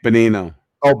hear. Nick Benino.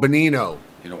 Oh, Benino.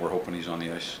 We're hoping he's on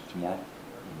the ice tomorrow,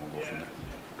 and we'll go from there.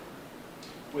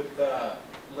 With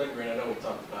Lindgren, I know we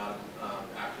talked about him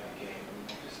after the game.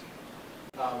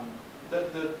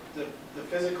 The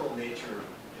physical nature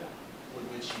with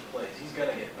which he plays, he's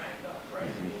gonna get banged up, right?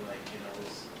 I mean,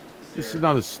 This is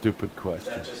not a stupid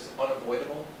question. Is that just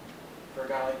unavoidable for a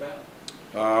guy like that?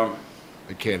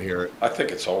 I can't hear it. I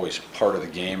think it's always part of the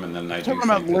game, and then I do Talking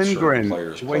about think that certain Lindgren,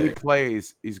 players the way play. he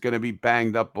plays, he's going to be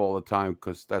banged up all the time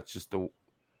because that's just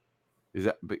is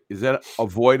that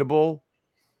avoidable?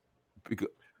 Because,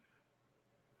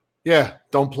 yeah,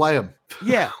 don't play him.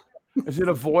 Yeah, is it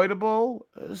avoidable?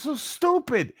 It's so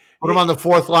stupid. Put him on the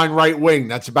fourth line right wing.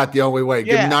 That's about the only way.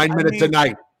 Give him 9 minutes a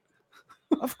night.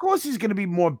 Of course, he's going to be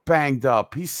more banged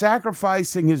up. He's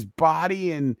sacrificing his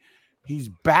body and he's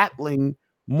battling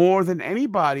more than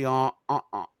anybody on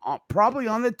probably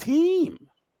on the team.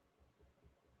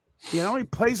 He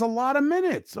plays a lot of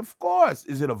minutes. Of course.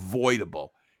 Is it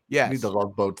avoidable? Yes. You need the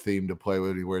Love Boat theme to play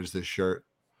when he wears this shirt.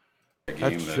 A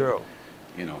game That's that, true.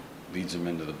 Leads him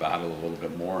into the battle a little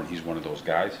bit more, and he's one of those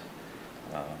guys.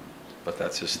 But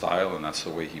that's his style, and that's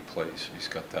the way he plays. He's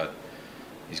got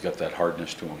that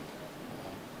hardness to him.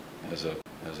 As a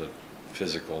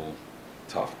physical,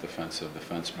 tough defensive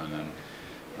defenseman,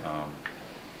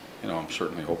 and I'm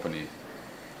certainly hoping he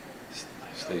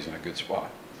stays in a good spot.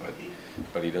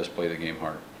 But he does play the game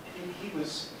hard. He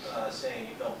was saying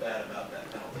he felt bad about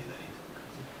that penalty that he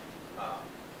took.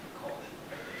 Called it.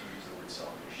 I think he used the word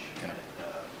selfish. Yeah. And,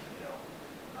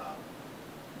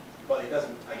 But he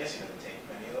doesn't. I guess he doesn't take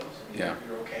many of those. I mean, Yeah.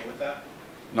 You're okay with that?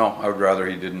 No, I would rather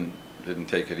he didn't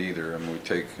take it either. I mean,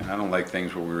 I don't like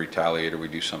things where we retaliate or we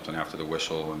do something after the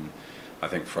whistle, and I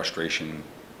think frustration,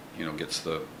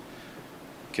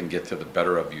 can get to the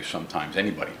better of you sometimes.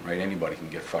 Anybody, right? Anybody can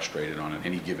get frustrated on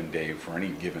any given day for any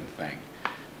given thing.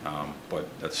 But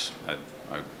that's,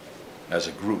 as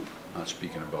a group, not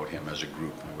speaking about him, as a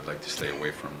group, I would like to stay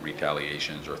away from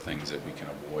retaliations or things that we can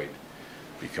avoid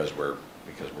because we're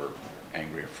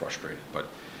angry or frustrated. But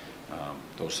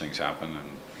those things happen,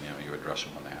 and you address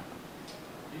them when they happen.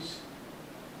 He's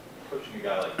coaching a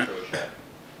guy like Trocheck.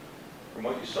 From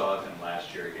what you saw of him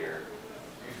last year here,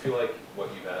 do you feel like what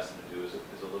you've asked him to do is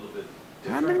a little bit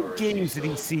different? How many games did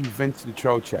he see Vincent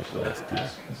Trocheck last year?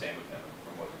 Asking the same of him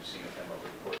from what you've seen of him over the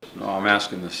course. No, I'm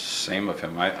asking the same of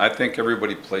him. I think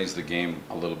everybody plays the game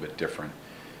a little bit different.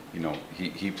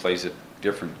 He plays it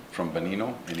different from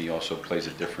Bonino, and he also plays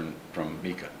it different from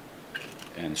Mika.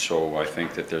 And so I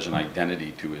think that there's an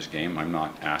identity to his game. I'm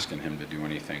not asking him to do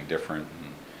anything different. And,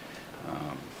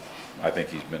 I think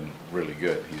he's been really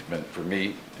good. He's been, for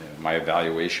me, my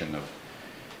evaluation of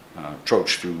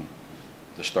Troch through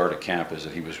the start of camp is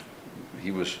that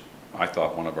he was, I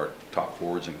thought, one of our top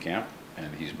forwards in camp,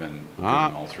 and he's been good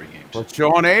in all 3 games. But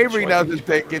Sean Avery doesn't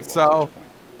think it's so.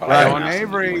 Sean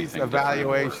Avery's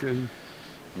evaluation.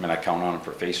 I mean, I count on him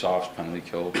for face-offs, penalty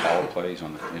kill, power plays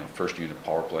on the first unit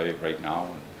power play right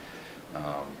now, and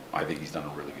I think he's done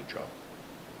a really good job.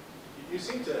 You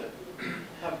seem to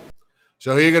have.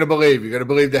 So who are you going to believe? You're going to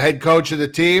believe the head coach of the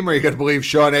team, or are you going to believe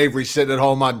Sean Avery sitting at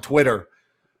home on Twitter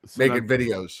making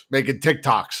videos, making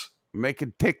TikToks?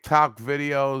 Making TikTok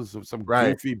videos of some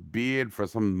goofy beard for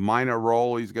some minor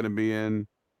role he's going to be in.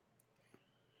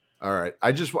 All right.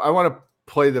 I want to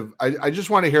play I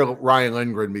just want to hear Ryan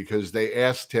Lindgren because they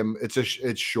asked him,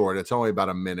 it's short. It's only about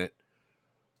a minute,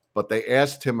 but they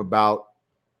asked him about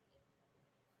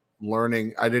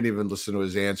learning. I didn't even listen to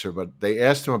his answer, but they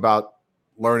asked him about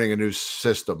learning a new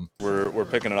system. We're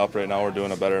picking it up right now. We're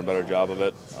doing a better and better job of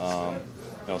it.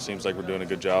 It seems like we're doing a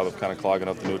good job of kind of clogging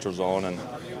up the neutral zone and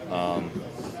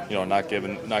not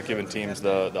giving teams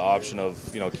the option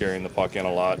of carrying the puck in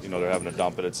a lot. They're having to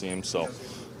dump it seems. So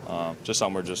just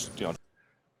something we're just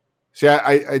See,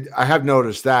 I have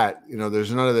noticed that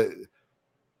there's none of the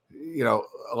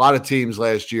a lot of teams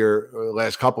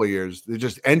last couple of years, they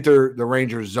just enter the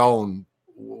Rangers zone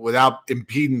without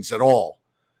impedance at all.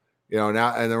 Now,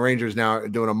 and the Rangers now are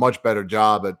doing a much better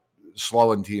job at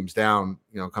slowing teams down,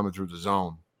 coming through the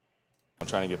zone. I'm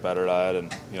trying to get better at it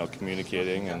and,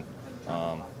 communicating and,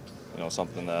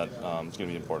 something that is going to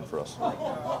be important for us.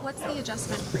 What's the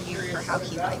adjustment for you for how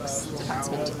he likes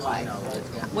defensemen to play?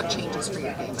 What changes for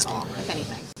your game at all, if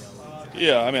anything?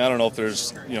 Yeah, I mean, I don't know if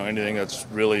there's, anything that's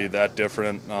really that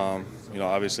different.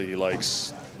 Obviously he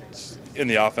likes, in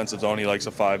the offensive zone, he likes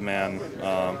a 5-man,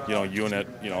 unit,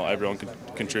 everyone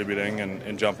contributing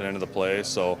and jumping into the play.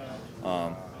 So,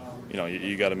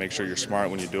 you got to make sure you're smart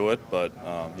when you do it. But,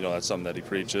 that's something that he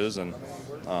preaches. And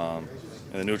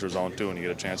in the neutral zone, too, when you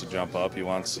get a chance to jump up, he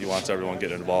wants everyone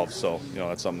getting involved. So,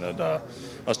 that's something that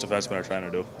us defensemen are trying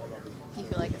to do. Do you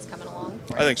feel like it's coming along?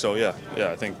 I think so, yeah.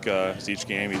 Yeah, I think it's each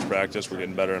game, each practice, we're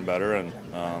getting better and better, and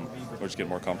we're just getting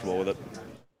more comfortable with it.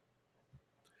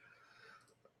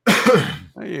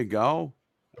 There you go.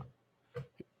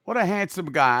 What a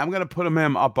handsome guy. I'm going to put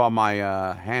him up on my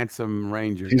handsome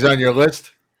Ranger. He's on your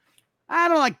list? I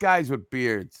don't like guys with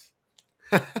beards.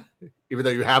 Even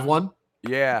though you have one?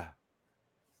 Yeah.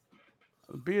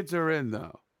 The beards are in,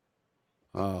 though.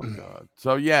 Oh, God.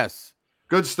 So, yes.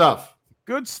 Good stuff.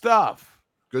 Good stuff.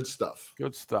 Good stuff.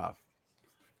 Good stuff.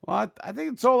 Well, I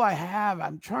think it's all I have.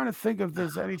 I'm trying to think if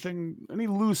there's any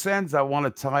loose ends I want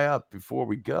to tie up before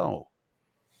we go.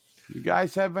 You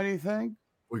guys have anything?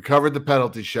 We covered the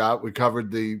penalty shot. We covered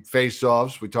the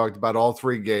face-offs. We talked about all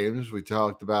 3 games. We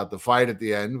talked about the fight at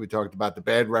the end. We talked about the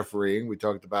bad refereeing. We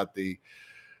talked about the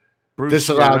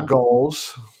disallowed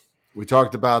goals. We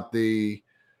talked about the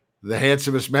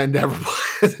handsomest men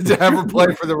to ever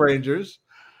play for the Rangers.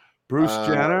 Bruce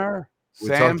Jenner. We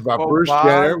Sam talked about Bruce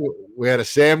Jenner. We had a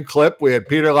Sam clip. We had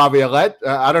Peter Laviolette.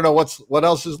 I don't know what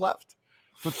else is left.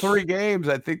 For 3 games,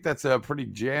 I think that's a pretty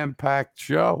jam-packed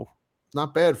show.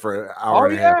 Not bad for an hour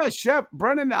and a half. Chef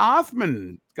Brendan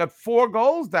Othman got 4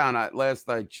 goals down at last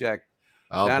I checked.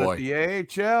 Oh, down boy. At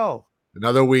the AHL.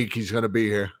 Another week he's going to be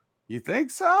here. You think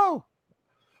so?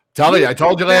 Telling you, I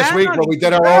told you last week when we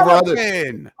did our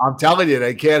over-under. I'm telling you,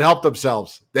 they can't help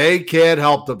themselves. They can't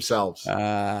help themselves.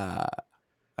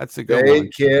 That's a good one. They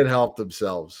can't help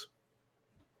themselves.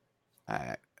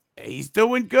 He's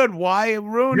doing good. Why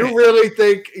ruin it? You really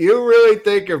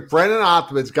think if Brendan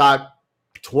Othman's got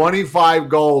 25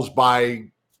 goals by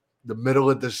the middle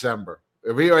of December.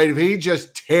 If he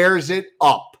just tears it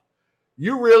up,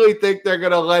 you really think they're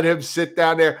going to let him sit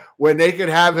down there when they could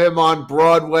have him on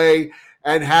Broadway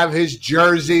and have his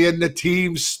jersey in the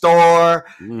team store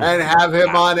and have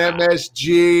him on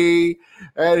MSG?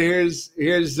 And here's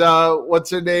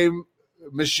what's her name?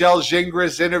 Michelle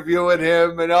Gingras interviewing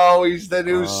him, and he's the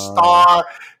new star.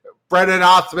 Brennan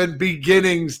Othman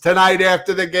beginnings tonight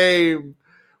after the game.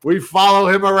 We follow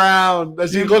him around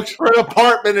as he looks for an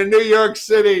apartment in New York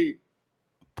City.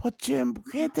 But Jim,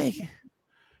 can't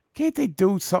they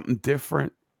do something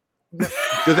different?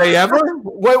 Do they ever?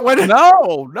 When,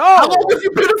 no. How long have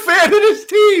you been a fan of this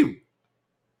team?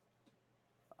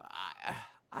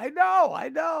 I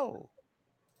know.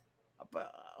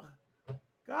 But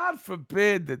God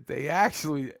forbid that they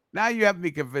actually. Now you have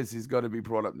me convinced he's going to be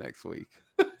brought up next week.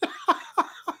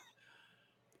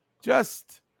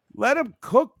 Just let him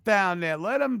cook down there.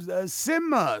 Let him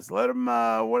simmer. Let him,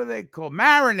 what do they call?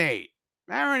 Marinate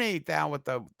down with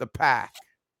the pack.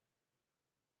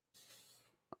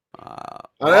 I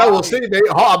know. We'll see.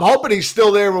 I'm hoping he's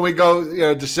still there when we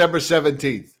go, December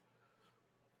 17th.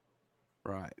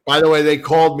 Right. By the way, they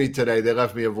called me today. They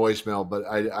left me a voicemail, but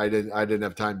I didn't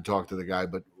have time to talk to the guy.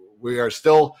 But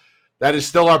that is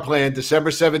still our plan. December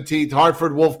 17th,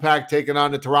 Hartford Wolfpack taking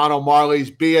on the Toronto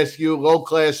Marlies, BSU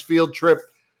low-class field trip.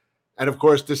 And, of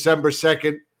course, December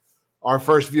 2nd, our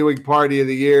first viewing party of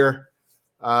the year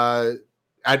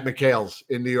at McHale's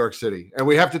in New York City. And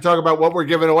we have to talk about what we're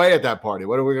giving away at that party.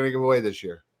 What are we going to give away this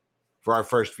year for our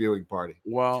first viewing party?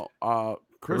 Well,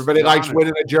 everybody likes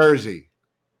winning a jersey.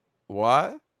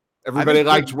 What? Everybody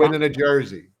likes winning a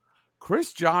jersey.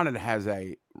 Chris Johnson has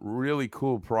a really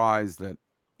cool prize that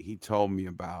he told me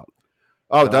about.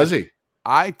 Oh, does he?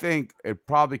 I think it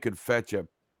probably could fetch a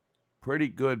pretty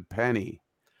good penny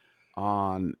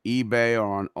on eBay or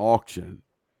on auction.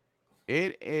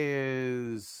 It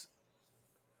is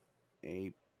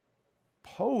a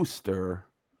poster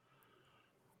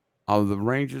of the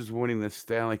Rangers winning the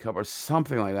Stanley Cup or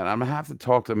something like that. I'm going to have to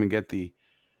talk to him and get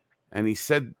and he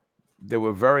said they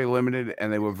were very limited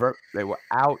and they were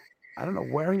out. I don't know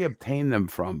where he obtained them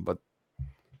from, but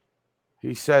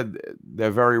he said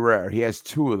they're very rare. He has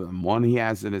two of them. One he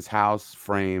has in his house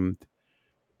framed,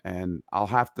 and I'll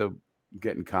have to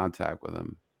get in contact with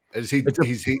him. Is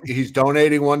he's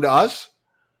donating one to us?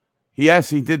 Yes,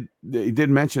 he did. He did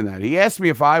mention that. He asked me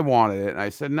if I wanted it, and I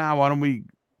said, "No, why don't we,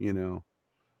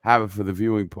 have it for the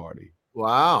viewing party?"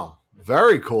 Wow,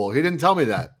 very cool. He didn't tell me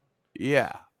that.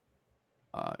 Yeah.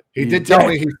 He did tell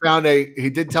me he found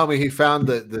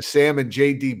the Sam and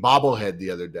JD bobblehead the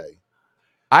other day.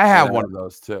 I have one of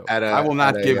those too. I will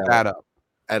not give that up.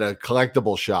 At a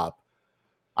collectible shop.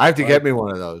 I have to get me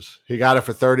one of those. He got it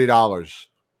for $30.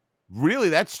 Really?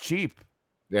 That's cheap.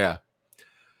 Yeah.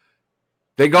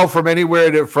 They go from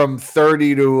anywhere from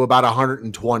 30 to about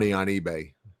 120 on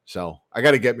eBay. So I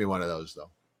got to get me one of those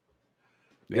though.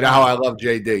 You know how I love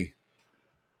JD.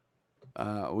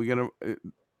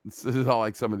 This is all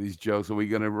like some of these jokes. Are we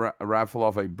going to raffle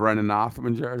off a Brennan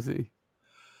Othman jersey?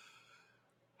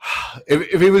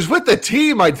 If he was with the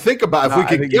team, I'd think about if we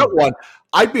could get one.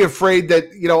 I'd be afraid that,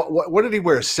 what did he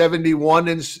wear? 71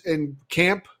 in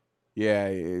camp?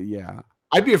 Yeah.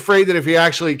 I'd be afraid that if he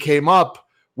actually came up,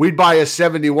 we'd buy a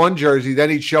 71 jersey. Then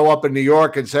he'd show up in New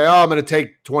York and say, I'm going to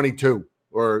take 22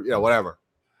 or, whatever.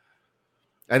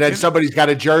 And then somebody's got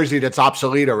a jersey that's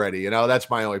obsolete already. That's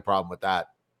my only problem with that.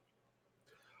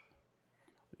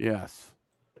 Yes.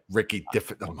 Ricky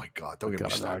Diffin. Oh, my God. Don't get me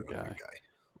started on that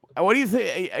guy. What do you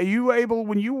think? Are you able,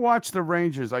 when you watch the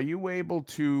Rangers, are you able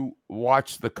to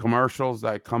watch the commercials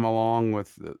that come along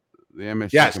with the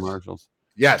MSG commercials?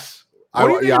 Yes. I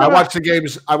watch the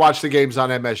games. I watch the games on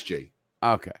MSG.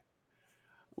 Okay.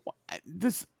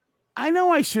 I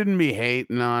know I shouldn't be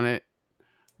hating on it,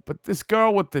 but this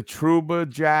girl with the Trouba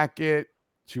jacket,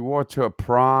 she wore to a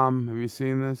prom. Have you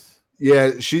seen this?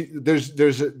 Yeah,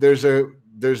 there's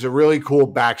a really cool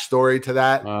backstory to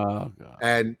that. Oh, God.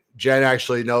 And Jen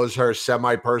actually knows her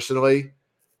semi-personally.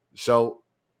 So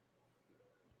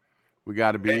we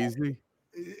got to be easy.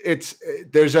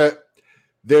 There's a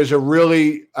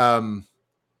really, I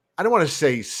don't want to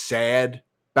say sad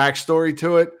backstory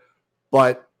to it,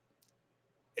 but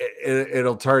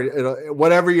it'll turn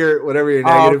whatever your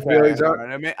negative feelings are.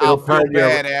 I mean, I'll feel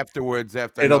bad afterwards.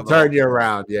 It'll turn you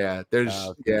around. Yeah.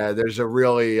 There's a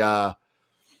really,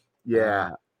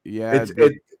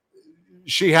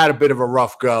 she had a bit of a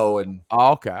rough go, and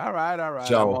okay, all right.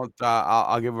 So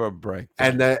I'll give her a break.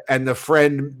 And the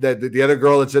friend the other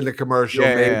girl that's in the commercial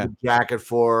made the jacket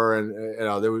for her,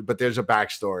 and but there's a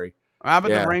backstory. How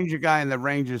about the Ranger guy in the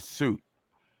Ranger suit?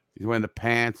 He's wearing the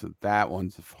pants. That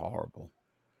one's horrible.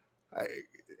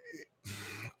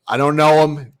 I don't know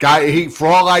him. For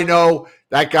all I know,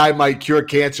 that guy might cure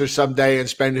cancer someday and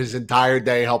spend his entire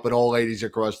day helping old ladies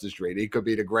across the street. He could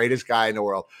be the greatest guy in the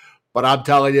world. But I'm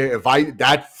telling you,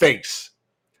 that face,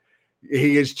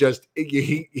 he is just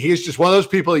one of those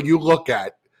people that you look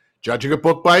at, judging a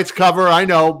book by its cover, I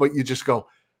know, but you just go,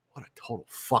 what a total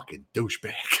fucking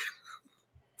douchebag.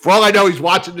 For all I know, he's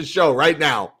watching the show right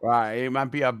now. Right. He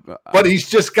might be but he's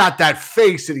just got that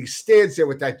face and he stands there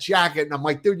with that jacket. And I'm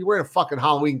like, dude, you're wearing a fucking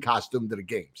Halloween costume to the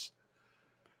games.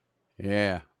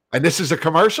 Yeah. And this is a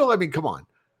commercial? I mean, come on.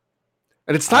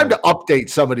 And it's time to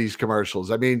update some of these commercials.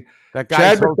 I mean, that guy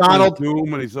Chad McDonald.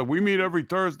 Zoom and he said, we meet every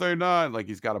Thursday night. Like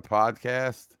he's got a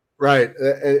podcast. Right.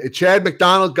 Chad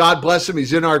McDonald, God bless him.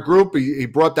 He's in our group. He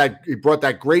brought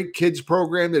that great kids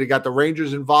program that he got the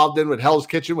Rangers involved in with Hell's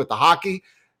Kitchen with the hockey.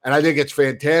 And I think it's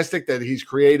fantastic that he's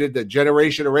created the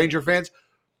generation of Ranger fans.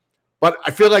 But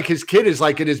I feel like his kid is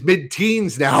like in his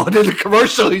mid-teens now. And in the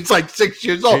commercial, he's like 6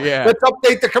 years old. Yeah. Let's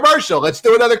update the commercial. Let's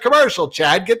do another commercial,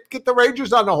 Chad. Get the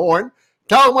Rangers on the horn.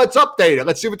 Tell them let's update it.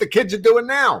 Let's see what the kids are doing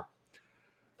now.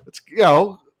 What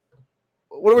are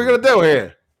we going to do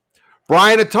here?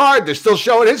 Brian Attard, they're still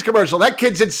showing his commercial. That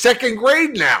kid's in second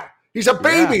grade now. He's a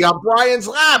baby on Brian's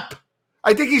lap.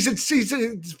 I think he's in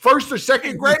first or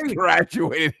second grade.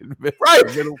 Graduated. Right.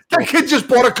 That kid just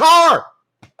bought a car.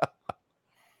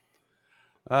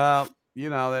 They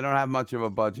don't have much of a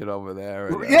budget over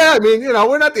there. Yeah, I mean,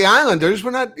 we're not the Islanders.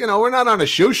 We're not on a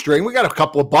shoestring. We got a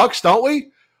couple of bucks, don't we?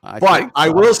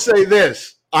 I will say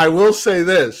this.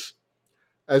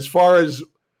 As far as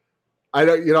I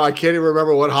can't even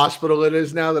remember what hospital it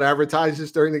is now that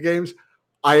advertises during the games.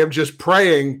 I am just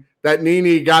praying that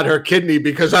Nene got her kidney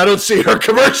because I don't see her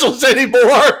commercials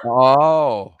anymore.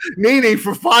 Oh, Nene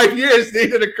for 5 years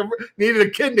needed a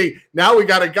kidney. Now we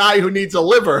got a guy who needs a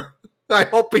liver. I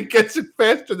hope he gets it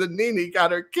faster than Nene got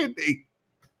her kidney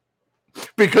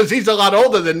because he's a lot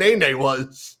older than Nene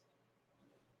was.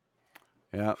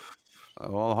 Yeah.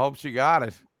 Well, I hope she got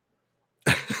it.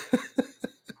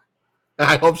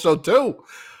 I hope so too.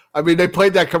 I mean, they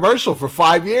played that commercial for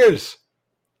 5 years.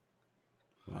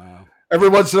 Wow. Every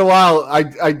once in a while,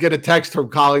 I'd get a text from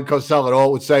Colin Cosell, and all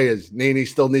it would say is, Nene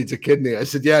still needs a kidney. I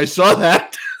said, yeah, I saw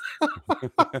that.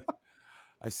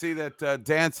 I see that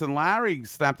Dancing Larry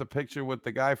snapped a picture with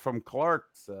the guy from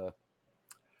Clerks.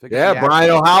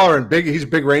 Brian O'Halloran. He's a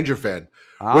big Ranger fan,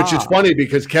 which is funny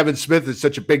because Kevin Smith is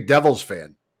such a big Devils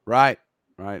fan. Right.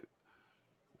 And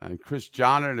Chris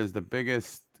Johnert is the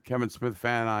biggest Kevin Smith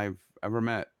fan I've ever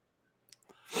met.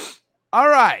 All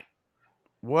right.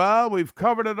 Well, we've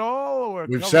covered it all.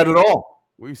 We've said it all.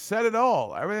 We've said it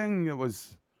all. Everything that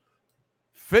was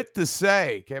fit to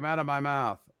say came out of my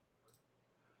mouth.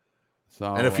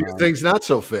 So, and a few things not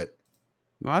so fit.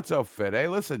 Not so fit. Hey,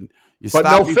 listen. But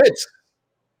no fits.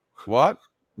 What?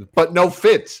 But no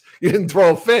fits. You didn't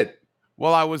throw a fit.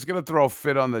 Well, I was going to throw a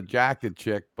fit on the jacket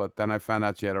chick, but then I found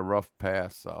out she had a rough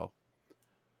past, so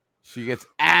she gets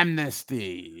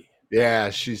amnesty. Yeah,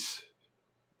 she's...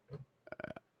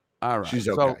 all right. She's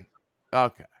okay.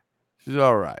 Okay. She's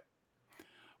all right.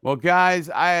 Well, guys,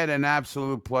 I had an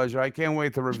absolute pleasure. I can't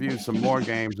wait to review some more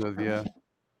games with you.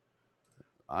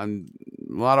 A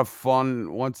lot of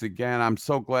fun. Once again, I'm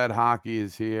so glad hockey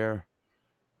is here.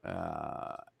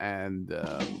 And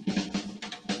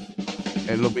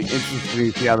it'll be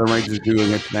interesting to see how the Rangers do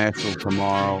against Nashville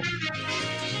tomorrow.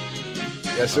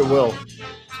 Yes, it will.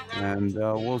 And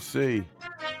we'll see.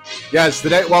 Yes,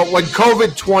 today. Well, when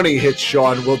COVID-20 hits,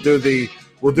 Sean, we'll do the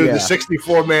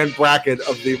 64-man bracket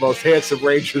of the most handsome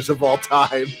Rangers of all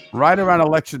time. Right around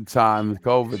election time,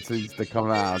 COVID seems to come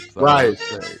out. So right.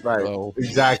 So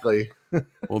exactly.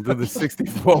 We'll do the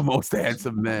 64 most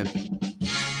handsome men.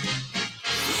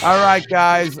 All right,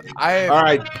 guys.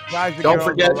 Guys, don't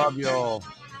forget. I love you all.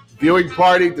 Viewing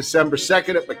party December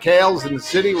 2nd at McHale's in the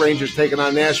city. Rangers taking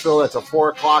on Nashville. That's a 4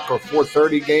 o'clock or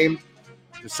 4:30 game.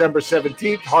 December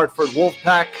 17th, Hartford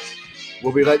Wolfpack.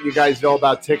 We'll be letting you guys know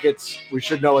about tickets. We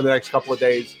should know in the next couple of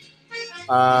days.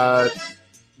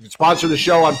 Sponsor the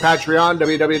show on Patreon,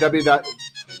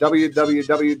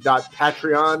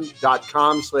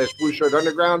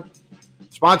 www.patreon.com/BlueShirtUnderground.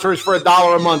 Sponsor us for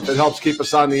 $1 a month. It helps keep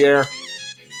us on the air.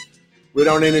 We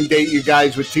don't inundate you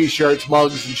guys with T-shirts,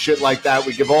 mugs, and shit like that.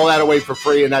 We give all that away for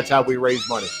free, and that's how we raise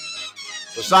money.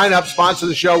 So sign up, sponsor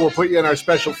the show. We'll put you in our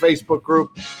special Facebook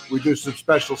group. We do some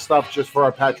special stuff just for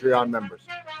our Patreon members.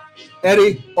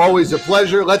 Eddie, always a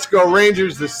pleasure. Let's go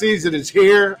Rangers. The season is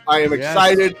here. I am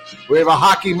excited. We have a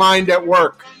hockey mind at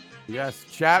work. Yes,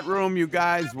 chat room, you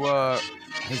guys were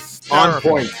hysterical. On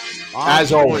point,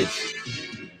 as always.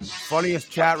 Funniest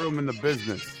chat room in the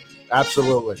business.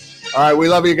 Absolutely. All right, we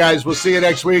love you guys. We'll see you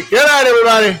next week. Good night,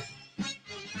 everybody.